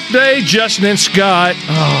Happy birthday, Justin and Scott.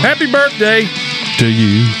 Happy birthday to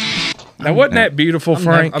you. Now, wasn't that beautiful,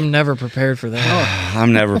 Frank? I'm never prepared for that.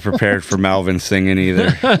 I'm never prepared for Melvin singing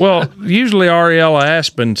either. Well, usually Ariella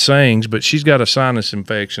Aspen sings, but she's got a sinus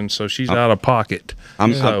infection, so she's out of pocket.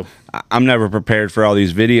 I'm never prepared for all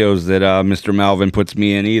these videos that Mr. Melvin puts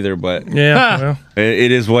me in either, but Yeah, well,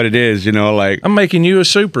 it is what it is, you know, like I'm making you a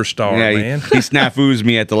superstar, yeah, man. he snafu's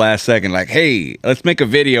me at the last second, like, hey, let's make a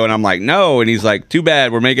video. And I'm like, no. And he's like, too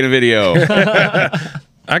bad, we're making a video.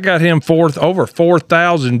 I got him over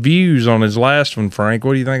 4,000 views on his last one, Frank.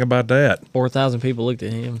 What do you think about that? 4,000 people looked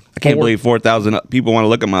at him. I can't believe 4,000 people want to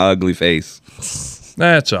look at my ugly face.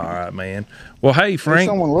 That's all right, man. Well, hey, Hey, Frank.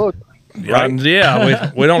 someone look.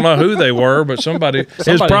 Yeah, we don't know who they were, but somebody. It's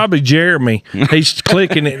Somebody. probably Jeremy. He's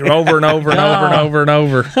clicking it over and over and over and over and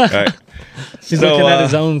over. All right. He's So, looking at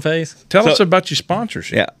his own face. Tell So- us about your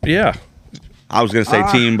sponsorship. Yeah. I was going to say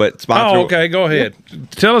team, but sponsor. Oh, okay. Go ahead.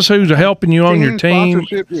 Tell us who's helping you on your team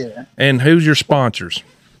Sponsorship, yeah. and who's your sponsors.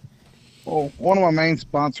 Well, one of my main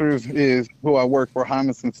sponsors is who I work for,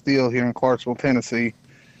 Hymanson Steel here in Clarksville, Tennessee.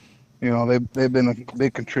 You know, they've been a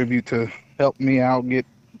big contribute to help me out get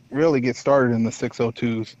started in the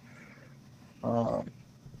 602s.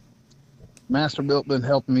 Masterbuilt been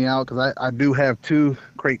helping me out because I do have two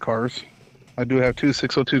crate cars. I do have two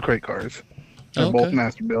 602 crate cars. They're both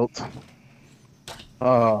Masterbuilt.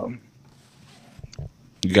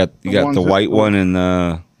 You got ones the that- white one and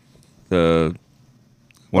the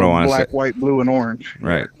what do I want to say? Black, white, blue, and orange.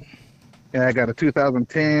 Right. Yeah, I got a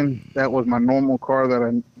 2010. That was my normal car that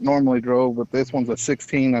I normally drove, but this one's a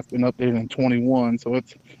 16 that's been updated in 21, so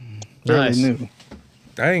it's fairly Nice. new.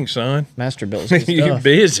 Dang, son. Master built good You're stuff.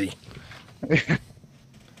 busy.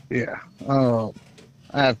 Yeah. I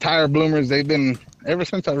have tire bloomers. They've been, ever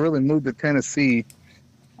since I really moved to Tennessee,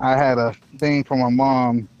 I had a thing from my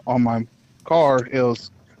mom on my car. It was,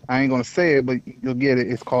 I ain't going to say it, but you'll get it.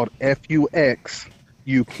 It's called FUX,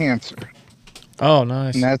 You Cancer. Oh,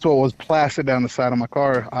 nice. And that's what was plastered down the side of my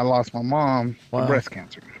car. I lost my mom Wow. to breast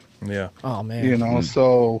cancer. Yeah. Oh, man. You know,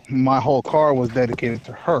 so my whole car was dedicated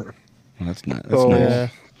to her. Well, that's not. That's So nice.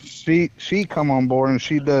 Yeah. she come on board and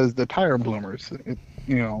she does the tire bloomers.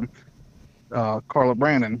 You know, Carla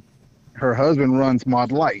Brandon, her husband runs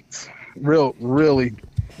Mod Lights. Really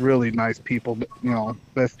nice people. You know,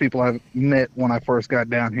 best people I've met when I first got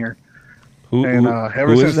down here. And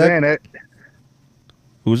ever who since is that? then,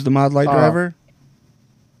 Who's the Mod Light driver?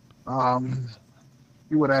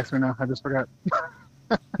 you would ask me now. I just forgot.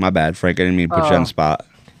 My bad, Frank. I didn't mean to put you on the spot.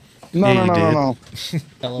 No, Yeah, you did. no.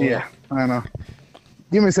 LOL. Yeah, I know.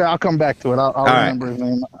 Give me a second. I'll come back to it. I'll right. remember his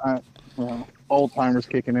name. Old timers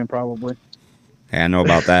kicking in probably. Hey, I know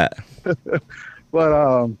about that.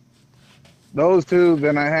 But those two.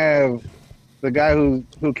 Then I have the guy who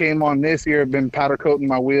came on this year. Been powder coating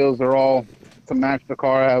my wheels. They're all to match the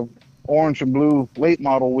car. I have orange and blue late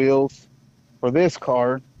model wheels for this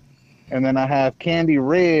car, and then I have candy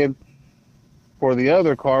red for the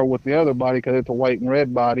other car with the other body because it's a white and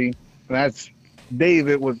red body. And that's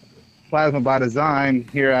David with Plasma by Design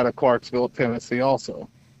here out of Clarksville, Tennessee, also.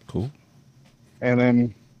 Cool. And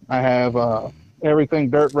then I have everything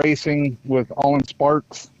dirt racing with Olin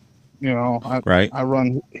Sparks. You know, I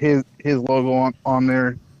run his logo on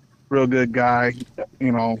there. Real good guy.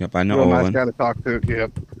 You know, Yep, I know real nice Olin. guy to talk to.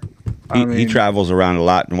 Yep. He travels around a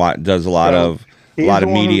lot and does a lot So, of he's the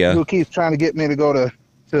one media. who keeps trying to get me to go to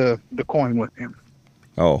the coin with him.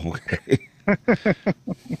 Oh, okay.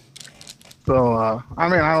 So I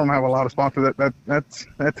don't have a lot of sponsors. That's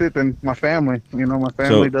it. Then my family. You know, my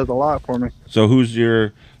family does a lot for me. So who's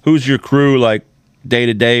your crew like day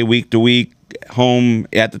to day, week to week, home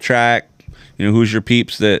at the track? You know, who's your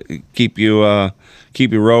peeps that keep you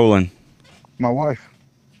rolling? My wife.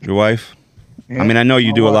 Your wife? Yeah, I mean, I know you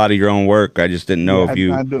my do a wife. lot of your own work. I just didn't know Yeah, if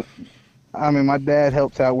you. I do. I mean, my dad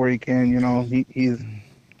helps out where he can. You know, he's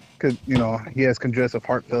because you know he has congestive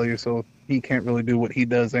heart failure, so he can't really do what he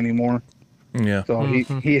does anymore. Yeah. So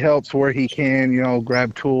he helps where he can. You know,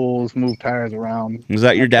 grab tools, move tires around. Was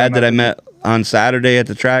that your dad that I met on Saturday at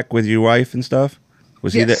the track with your wife and stuff?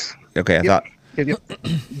 Was he Yes. there? Okay, I Yep. thought. Yep.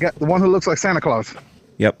 Got the one who looks like Santa Claus.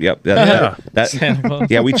 Yep. Yeah. Santa Claus.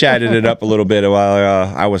 Yeah, we chatted it up a little bit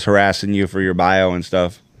while I was harassing you for your bio and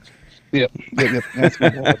stuff. Yep. That's my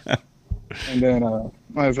boy. And then, like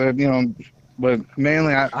I said, you know, but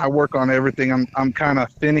mainly I work on everything. I'm kind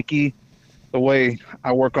of finicky the way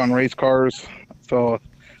I work on race cars. So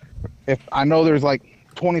if I know there's like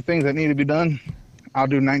 20 things that need to be done, I'll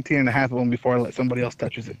do 19 and a half of them before I let somebody else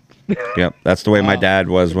touches it. Yep, that's the way my dad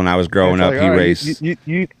was when I was growing It's up. like, He all right, raced.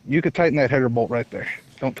 You could tighten that header bolt right there.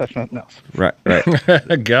 Don't touch nothing else. Right.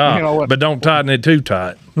 God. You know what? But don't tighten it too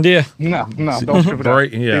tight. Yeah. No, don't strip it out.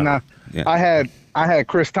 Break- yeah. See, now, Yeah. I had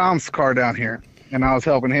Chris Tom's car down here, and I was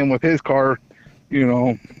helping him with his car, you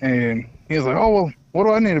know, and he was like, "Oh well, what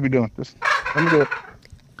do I need to be doing? Just let me do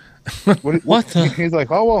it." What the- He's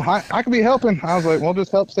like, "Oh well, I could be helping." I was like, "Well,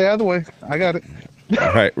 just help stay out of the way. I got it."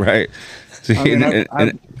 Right. See, I mean,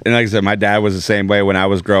 and like I said, my dad was the same way when I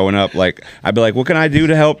was growing up. Like, I'd be like, "What can I do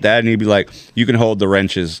to help, Dad?" And he'd be like, "You can hold the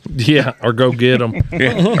wrenches." Yeah. Or go get them.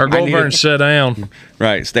 Or go over and sit down.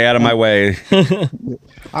 Right, stay out of my way.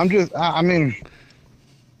 I mean,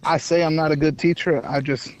 I say I'm not a good teacher. I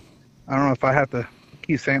don't know if I have to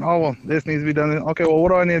keep saying, "Oh well, this needs to be done." Okay, well, what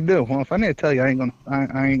do I need to do? Well, if I need to tell you, I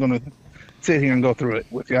ain't gonna sit here and go through it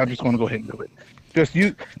with you. I just want to go ahead and do it. Just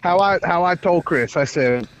how I told Chris. I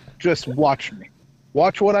said, just watch me,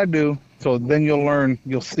 watch what I do. So then you'll learn.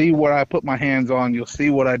 You'll see what I put my hands on. You'll see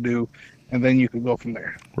what I do, and then you can go from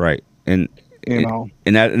there. Right, and You know.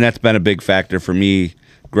 and that's been a big factor for me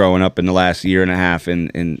growing up in the last year and a half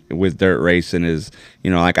and with dirt racing is, you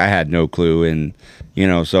know, like I had no clue, and you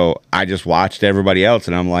know, so I just watched everybody else,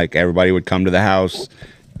 and I'm like, everybody would come to the house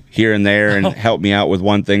here and there and help me out with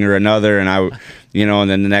one thing or another, and I, you know,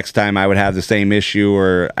 and then the next time I would have the same issue,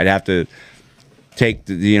 or I'd have to take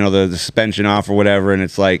the, you know, the suspension off or whatever, and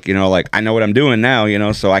it's like, you know, like I know what I'm doing now, you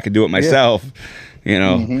know, so I could do it myself. You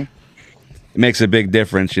know, it makes a big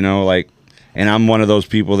difference, you know, like, and I'm one of those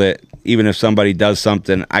people that even if somebody does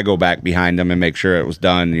something, I go back behind them and make sure it was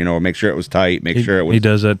done, you know, make sure it was tight, make sure it was. He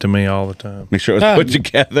does that to me all the time. Make sure it was put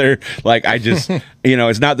together. Like, I just, you know,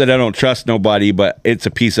 it's not that I don't trust nobody, but it's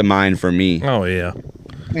a peace of mind for me. Oh, yeah.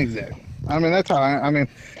 Exactly. I mean, that's how I mean,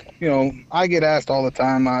 you know, I get asked all the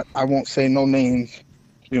time. I won't say no names,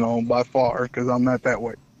 you know, by far, because I'm not that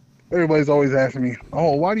way. Everybody's always asking me,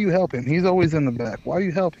 "Oh, why do you help him? He's always in the back. Why do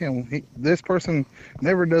you help him? This person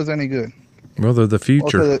never does any good." Well, they're the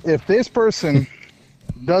future. Well, if this person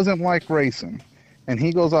doesn't like racing and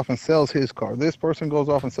he goes off and sells his car, this person goes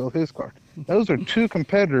off and sells his car. Those are two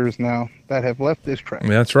competitors now that have left this track.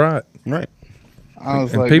 That's right. Right. I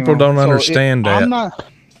was And like, people you know, don't so understand that.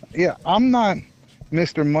 I'm not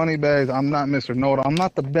Mr. Moneybags. I'm not Mr. Know-It-All. I'm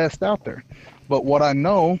not the best out there. But what I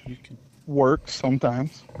know works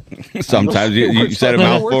sometimes. Sometimes you said a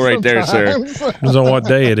mouthful right there, sir. Depends on what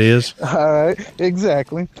day it is. All right,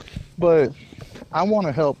 exactly. But I want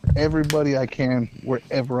to help everybody I can,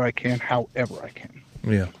 wherever I can, however I can.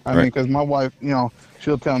 Yeah. I mean, because my wife, you know,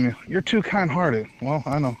 she'll tell me, "You're too kind-hearted." Well,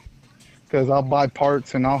 I know. Because I'll buy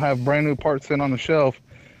parts and I'll have brand new parts sitting on the shelf,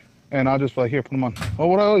 and I'll just be like, "Here, put them on." "Well,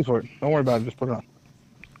 what do I owe you for it?" "Don't worry about it. Just put it on."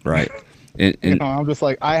 Right. You know, I'm just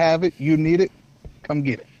like, I have it. You need it. Come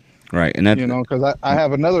get it. Right. And that, You know, because I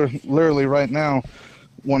have another, literally right now,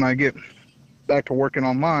 when I get back to working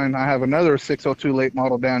on mine, I have another 602 late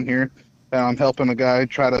model down here that I'm helping a guy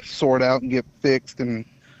try to sort out and get fixed and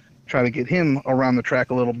try to get him around the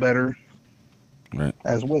track a little better right.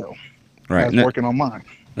 as well Right. as And working on mine.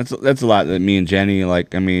 that's a lot that me and Jenny,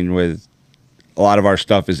 like, I mean, with a lot of our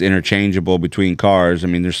stuff is interchangeable between cars. I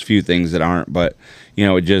mean, there's a few things that aren't, but, you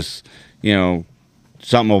know, it just, you know,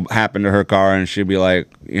 something will happen to her car and she'll be like,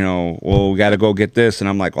 you know, "Well, we got to go get this." And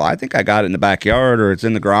I'm like, "Well, I think I got it in the backyard, or it's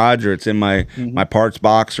in the garage, or it's in my parts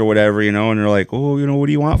box or whatever," you know. And they're like, "Oh, you know, what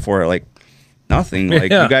do you want for it?" Like, nothing. Like,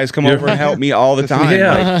 Yeah. you guys come over and help me all the time.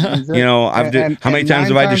 Yeah. Like, you know, how many times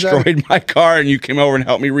have I destroyed my car and you came over and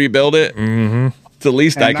helped me rebuild it? Mm-hmm. It's the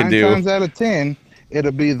least I can do. 9 times out of 10,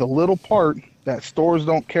 it'll be the little part that stores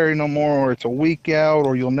don't carry no more, or it's a week out,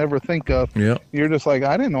 or you'll never think of. Yeah. You're just like,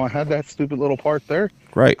 "I didn't know I had that stupid little part there."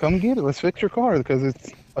 Right. Come get it. Let's fix your car, because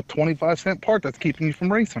a 25-cent part that's keeping you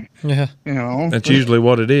from racing. Yeah. You know, That's usually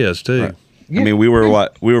what it is too. Right. I mean, we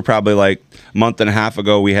were probably like a month and a half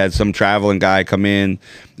ago. We had some traveling guy come in,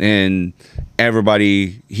 and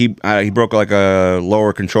everybody he broke like a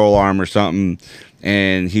lower control arm or something,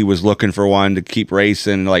 and he was looking for one to keep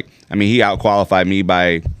racing. Like, I mean, he out qualified me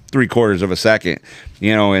by 3/4 of a second,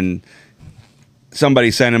 you know, and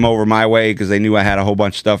somebody sent him over my way because they knew I had a whole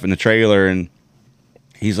bunch of stuff in the trailer, and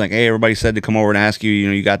he's like, "Hey, everybody said to come over and ask you, you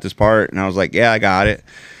know, you got this part?" And I was like, "Yeah, I got it."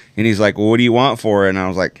 And he's like, "Well, what do you want for it?" And I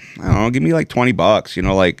was like, "I don't know, give me like $20, you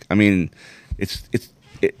know, like, I mean,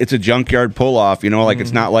 it's a junkyard pull off, you know, like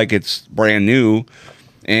it's not like it's brand new."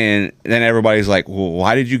 And then everybody's like, "Well,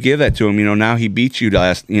 why did you give that to him? You know, now he beat you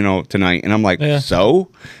tonight." And I'm like, Yeah. "So,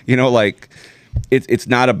 you know, like it's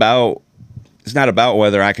not about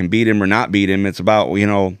whether I can beat him or not beat him. It's about, you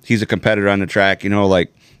know, he's a competitor on the track, you know,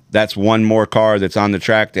 like that's one more car that's on the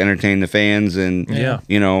track to entertain the fans, and Yeah.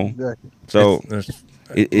 you know, Exactly. so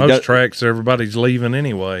Most tracks, everybody's leaving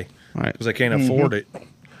anyway right. because they can't afford it.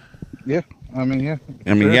 Yeah, I mean, yeah.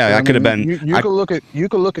 I mean, yeah, I could have been. You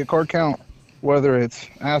could look at car count, whether it's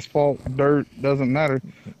asphalt, dirt, doesn't matter.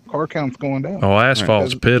 Car count's going down. Oh,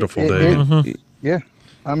 asphalt's pitiful, dude. Yeah,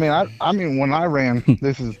 I mean, when I ran,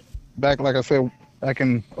 this is back, like I said, back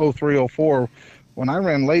in 03, 04, when I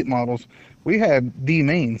ran late models, we had D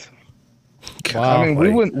mains. I mean,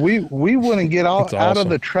 we wouldn't get out of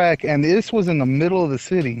the track, and this was in the middle of the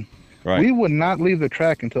city. Right. We would not leave the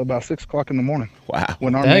track until about 6 o'clock in the morning. Wow.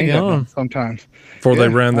 When our main got done sometimes. Before they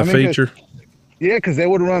ran the feature. Yeah, because they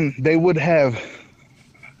would have,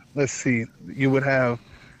 let's see, you would have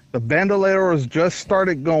the bandoleros just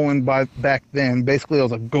started going by back then. Basically, it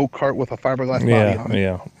was a go-kart with a fiberglass body on it.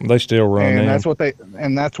 Yeah, they still run. And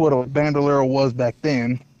them. that's what a bandolero was back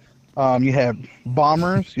then. You had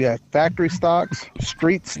bombers, you had factory stocks,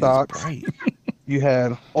 street stocks. You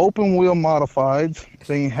had open wheel modifieds.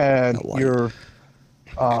 Then you had your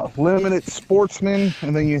limited sportsmen,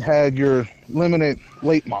 and then you had your limited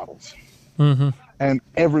late models. Mm-hmm. And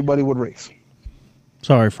everybody would race.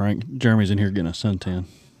 Sorry, Frank. Jeremy's in here getting a suntan.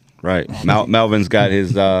 Right. Melvin's got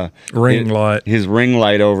his ring light. His ring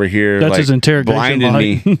light over here. That's his interrogation blinding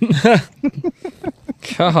light. me.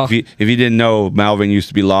 God. If you didn't know, Melvin used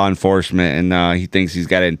to be law enforcement, and he thinks he's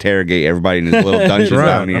got to interrogate everybody in his little dungeons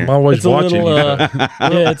down here. I'm always It's a watching. little,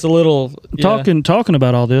 yeah, it's a little Talking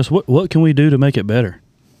about all this, what can we do to make it better?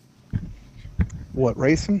 What,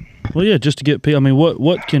 racing? Well, yeah, just to get people. I mean,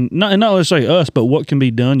 what can not let's say us, but what can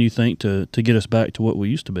be done? You think to get us back to what we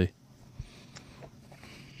used to be?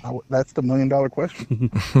 That's the $1 million question.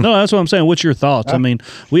 No, that's what I'm saying. What's your thoughts? I mean,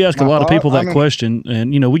 we ask a lot of people that question,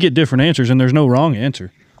 and we get different answers, and there's no wrong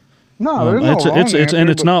answer. No, there's no wrong answer. And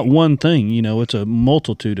it's not one thing. It's a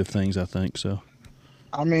multitude of things. I think so.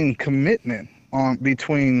 I mean, commitment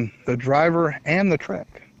between the driver and the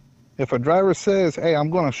track. If a driver says, "Hey, I'm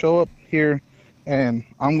going to show up here, and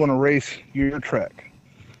I'm going to race your track,"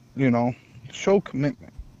 show commitment.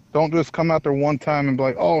 Don't just come out there one time and be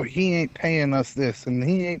like, "Oh, he ain't paying us this, and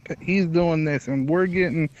he's doing this, and we're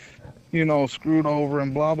getting, screwed over,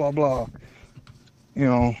 and blah blah blah."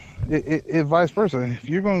 It vice versa. If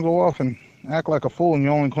you're going to go off and act like a fool, and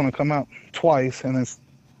you're only going to come out twice, and it's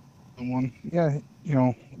one,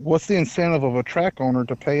 what's the incentive of a track owner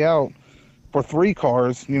to pay out for 3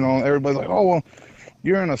 cars? Everybody's like, "Oh, well,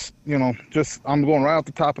 you're in a, I'm going right off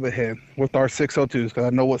the top of the head with our 602s because I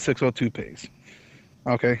know what 602 pays."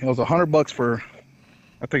 Okay, it was $100 for,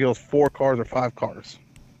 I think it was 4 cars or 5 cars.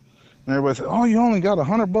 And everybody said, "Oh, you only got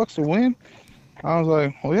 $100 to win?" I was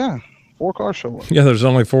like, "Well, yeah, 4 cars show up." Yeah, there's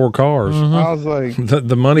only 4 cars. I was like,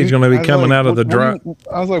 the money's going to be coming out of the drive.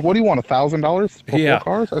 I was like, "What do you want, $1,000 for 4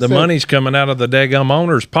 cars?" The money's coming out of the daggum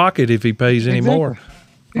owner's pocket if he pays any more.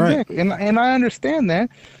 Exactly, and I understand that.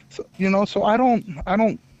 So, so I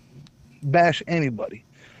don't bash anybody.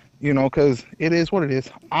 Because it is what it is.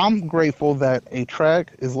 I'm grateful that a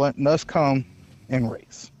track is letting us come and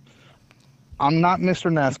race. I'm not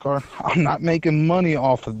Mr. NASCAR. I'm not making money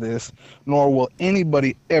off of this, nor will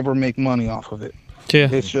anybody ever make money off of it. Yeah.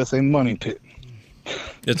 It's just a money pit.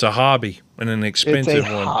 It's a hobby and an expensive it's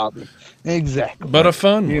a one. hobby. Exactly. But a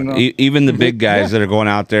fun one. Even the big guys that are going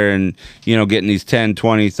out there and getting these $10,000,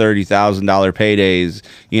 $20,000, $30,000 paydays,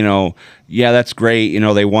 yeah, that's great.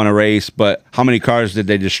 They won a race, but how many cars did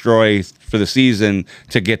they destroy for the season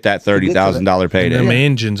to get that $30,000 payday? Them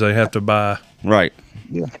engines they have to buy. Right.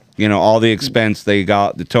 Yeah. All the expense they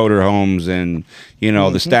got, the toter homes and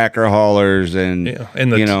the stacker haulers and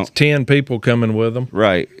the 10 people coming with them.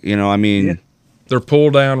 Right. They're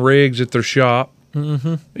pull down rigs at their shop.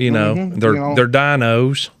 Mm-hmm. They're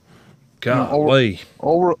dynos. Golly.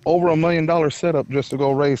 Over $1 million setup just to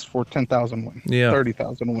go race for 10,000 win. Yeah.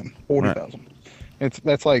 30,000 win. 40,000.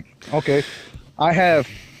 That's like, okay, I have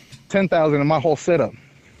 10,000 in my whole setup.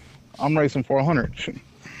 I'm racing for 100.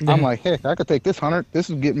 I'm like, heck, I could take this 100. This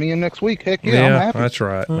will get me in next week. Heck yeah, I'm happy. That's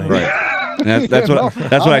right, man. Right. And that's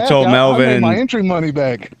what I told Melvin. I and my entry money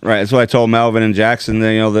back. Right. That's what I told Melvin and Jackson.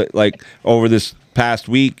 That like over this past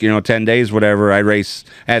week, 10 days, whatever, I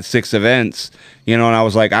had 6 events. And I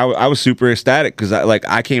was like, I was super ecstatic because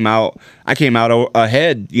I came out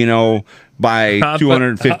ahead. By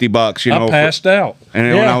 $250. I passed out.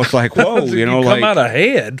 And I was like, whoa, you come out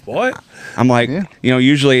ahead. What? I'm like,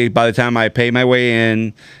 usually by the time I pay my way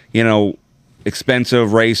in,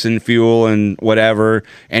 expensive racing fuel and whatever,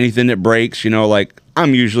 anything that breaks, like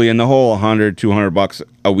I'm usually in the hole $100-$200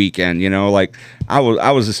 a weekend. Like I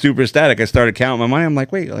was super ecstatic. I started counting my money. I'm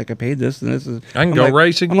like, wait, like I paid this and this is. I can go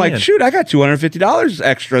race again. I'm like, shoot, I got $250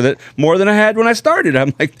 extra, that more than I had when I started.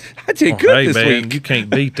 I'm like, I did good this week. You can't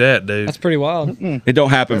beat that, dude. That's pretty wild. It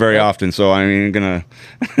don't happen very often, so I ain't gonna.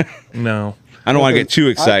 No, I don't want to get too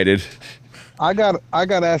excited. I got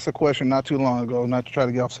asked a question not too long ago, not to try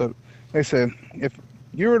to get off subject. They said, if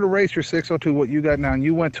you were to race your 602, what you got now, and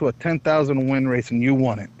you went to a 10,000 win race and you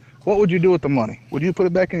won it, what would you do with the money? Would you put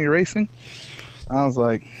it back in your racing? I was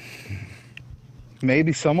like,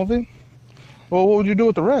 maybe some of it. Well, what would you do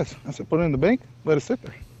with the rest? I said, put it in the bank, let it sit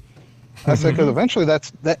there. I said, because eventually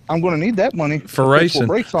I'm going to need that money for racing.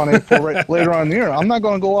 Brakes on it for later on in the year. I'm not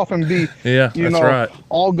going to go off and be, right.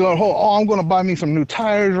 all good. Oh, I'm going to buy me some new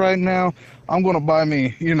tires right now. I'm going to buy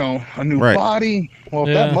me, a new body. Well,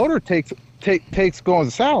 if that motor takes going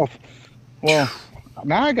south, well,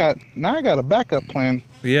 now I got a backup plan.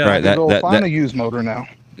 Yeah, right. I can go find a used motor now.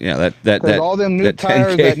 Yeah, that all them new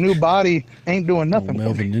tires, 10K. that new body ain't doing nothing.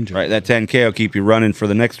 Melvin Ninja. Right, that 10K will keep you running for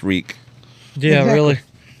the next week. Yeah, exactly. Really.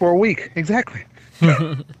 For a week, exactly.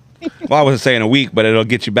 Well, I wasn't saying a week, but it'll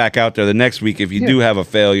get you back out there the next week if you do have a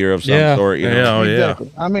failure of some sort.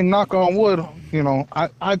 Exactly. I mean, knock on wood.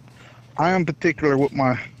 I am particular with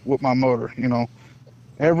my motor.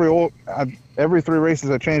 Every 3 races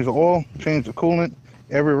I change the oil, change the coolant.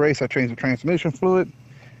 Every race I change the transmission fluid.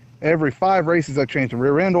 Every 5 races I change the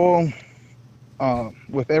rear end oil.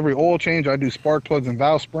 With every oil change, I do spark plugs and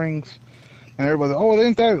valve springs. And everybody's like,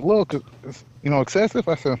 isn't that a little, excessive?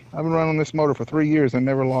 I said, I've been running this motor for 3 years and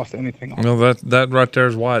never lost anything on it. Well, that right there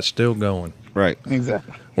is why it's still going. Right.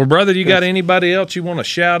 Exactly. Well, brother, you got anybody else you want to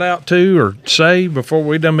shout out to or say before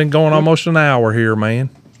we done been going almost an hour here, man?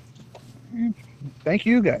 Thank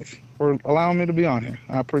you guys for allowing me to be on here.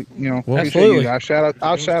 I appreciate absolutely. you guys.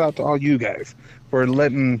 I'll shout out to all you guys for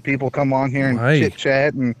letting people come on here and chit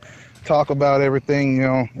chat and talk about everything.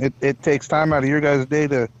 It takes time out of your guys' day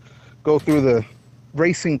to go through the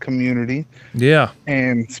racing community. Yeah.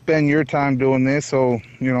 And spend your time doing this. So,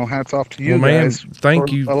 hats off to you guys.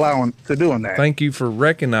 Thank you allowing to doing that. Thank you for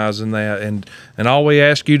recognizing that. And all we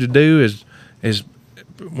ask you to do is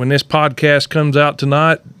when this podcast comes out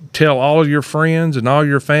tonight, tell all your friends and all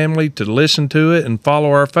your family to listen to it and follow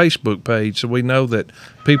our Facebook page so we know that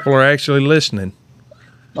people are actually listening.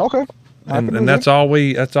 Okay. And that's all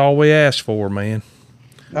we ask for, man.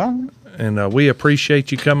 All right. And we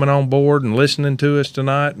appreciate you coming on board and listening to us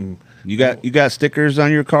tonight. And you got stickers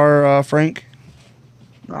on your car, Frank?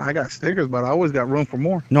 I got stickers, but I always got room for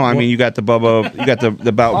more. No, I mean you got the Bubba, you got the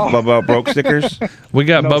Bubba broke stickers. We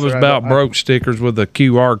got Bubba's Bout broke stickers with a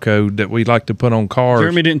QR code that we like to put on cars.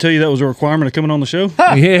 Jeremy didn't tell you that was a requirement of coming on the show.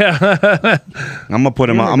 Yeah, I'm gonna put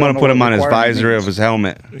him on his visor of his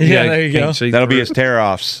helmet. Yeah, there you go. That'll be his tear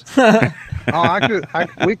offs.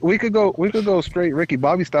 We could go straight Ricky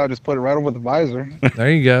Bobby style. Just put it right over the visor. There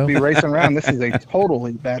you go. Be racing around. This is a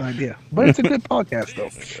totally bad idea, but it's a good podcast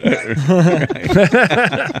though.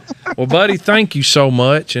 Well, buddy, thank you so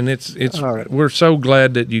much, and it's right. We're we're so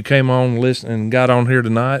glad that you came on, listen, and got on here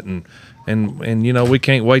tonight, and we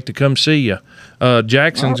can't wait to come see you.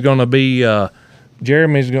 Jackson's going to be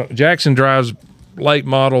Jackson drives late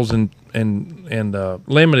models and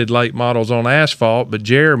limited late models on asphalt, but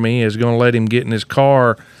Jeremy is going to let him get in his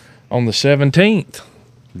car on the 17th.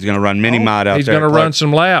 He's going to run mini mod out there. He's going to run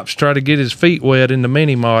some laps, try to get his feet wet in the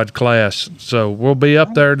mini mod class. So we'll be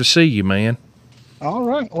up there to see you, man. All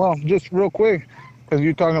right. Well, just real quick, because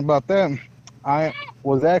you're talking about that, I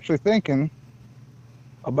was actually thinking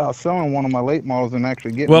about selling one of my late models and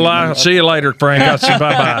actually getting. Well, I'll see you later, Frank. I'll see you.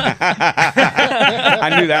 Bye-bye.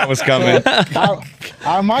 I knew that was coming.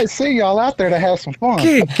 I might see y'all out there to have some fun.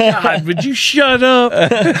 Good God, would you shut up?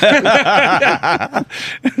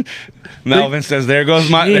 Melvin says, there goes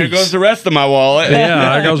the rest of my wallet.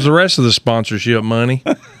 Yeah, there goes the rest of the sponsorship money.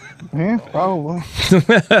 Yeah, probably.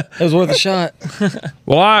 It was worth a shot.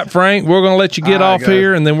 Well, all right, Frank, we're going to let you get All right, off guys.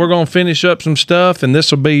 here, and then we're going to finish up some stuff, and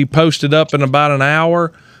this will be posted up in about an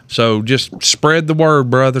hour. So just spread the word,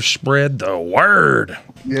 brother. Spread the word.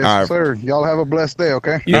 Yes, All right. sir. Y'all have a blessed day,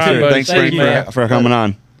 okay? You All right, too. buddy. Thanks, Thank Frank, you, for coming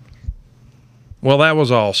on. Well, that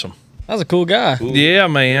was awesome. That was a cool guy. Yeah,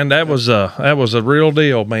 man, that was a real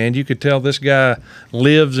deal, man. You could tell this guy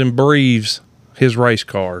lives and breathes his race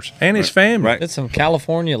cars and his family. Right. Did some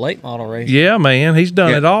California late model racing. Yeah, man, he's done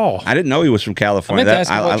Yeah. it all. I didn't know he was from I California. meant to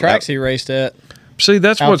ask him what tracks he raced at. See,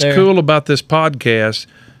 that's Out what's there. cool about this podcast.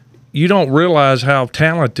 You don't realize how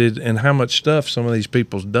talented and how much stuff some of these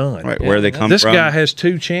people's done. Right, where they come This from. guy has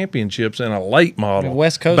 2 championships in a late model.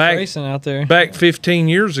 West Coast back, racing out there. Back 15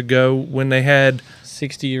 years ago when they had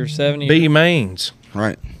 60 or 70. B mains.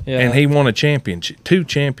 Right. Yeah. And he won a championship, 2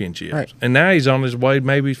 championships. Right. And now he's on his way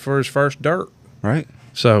maybe for his first dirt. Right.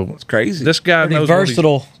 So It's crazy. this guy Pretty knows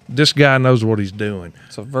versatile. This guy knows what he's doing.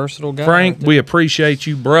 It's a versatile guy. Frank, right we appreciate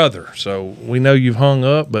you, brother. So we know you've hung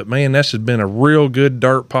up, but man, this has been a real good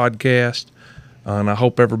dirt podcast, and I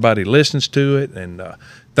hope everybody listens to it. And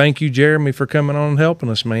thank you, Jeremy, for coming on and helping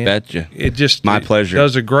us, man. Betcha. It just My it pleasure.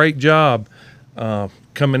 Does a great job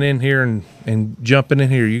coming in here and jumping in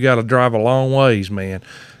here. You got to drive a long ways, man.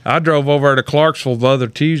 I drove over to Clarksville the other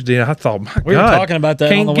Tuesday, and I thought, my We were God, talking about that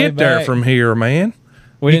can't on the way get there back. from here, man.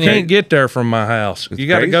 We You didn't can't get there from my house. It's You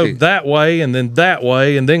got to go crazy. that way and then that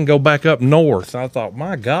way and then go back up north. I thought,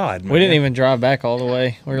 my God, man. We didn't even drive back all the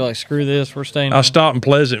way. We were like, screw this. We're staying. I stopped in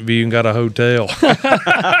Pleasant View and got a hotel.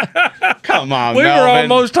 Come on, We were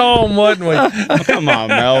Melvin. almost home, wasn't we? Come on,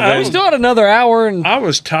 we Melvin. still had another hour and I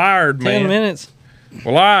was tired, 10 man. minutes.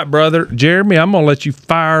 Well, all right, brother. Jeremy, I'm going to let you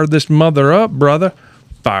fire this mother up, brother.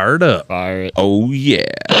 Fire it up. Fire it. Oh, yeah.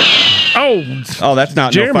 Oh, Oh, that's not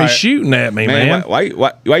no Jeremy's fire. shooting at me, man. Man, why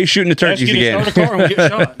are you shooting the turkeys again? Start a car and we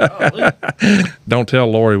get shot. Golly. Don't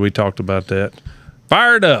tell Lori we talked about that.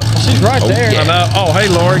 Fire it up. She's right there. I know. Oh, hey,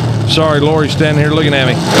 Lori. Sorry, Lori's standing here looking at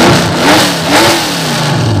me.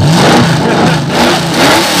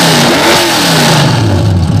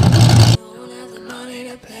 Don't have the money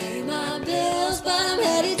to pay my bills, but I'm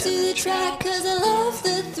headed to the track 'cause I love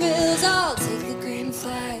the thrills. I'll take the green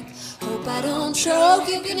flag. Hope I don't choke.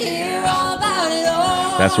 You can hear all about it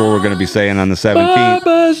all. That's what we're going to be saying on the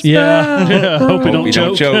 17th. Yeah. Yeah, hope we Hope don't we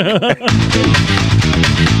don't choke. choke.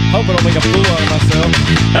 Hope I don't make a fool out of myself.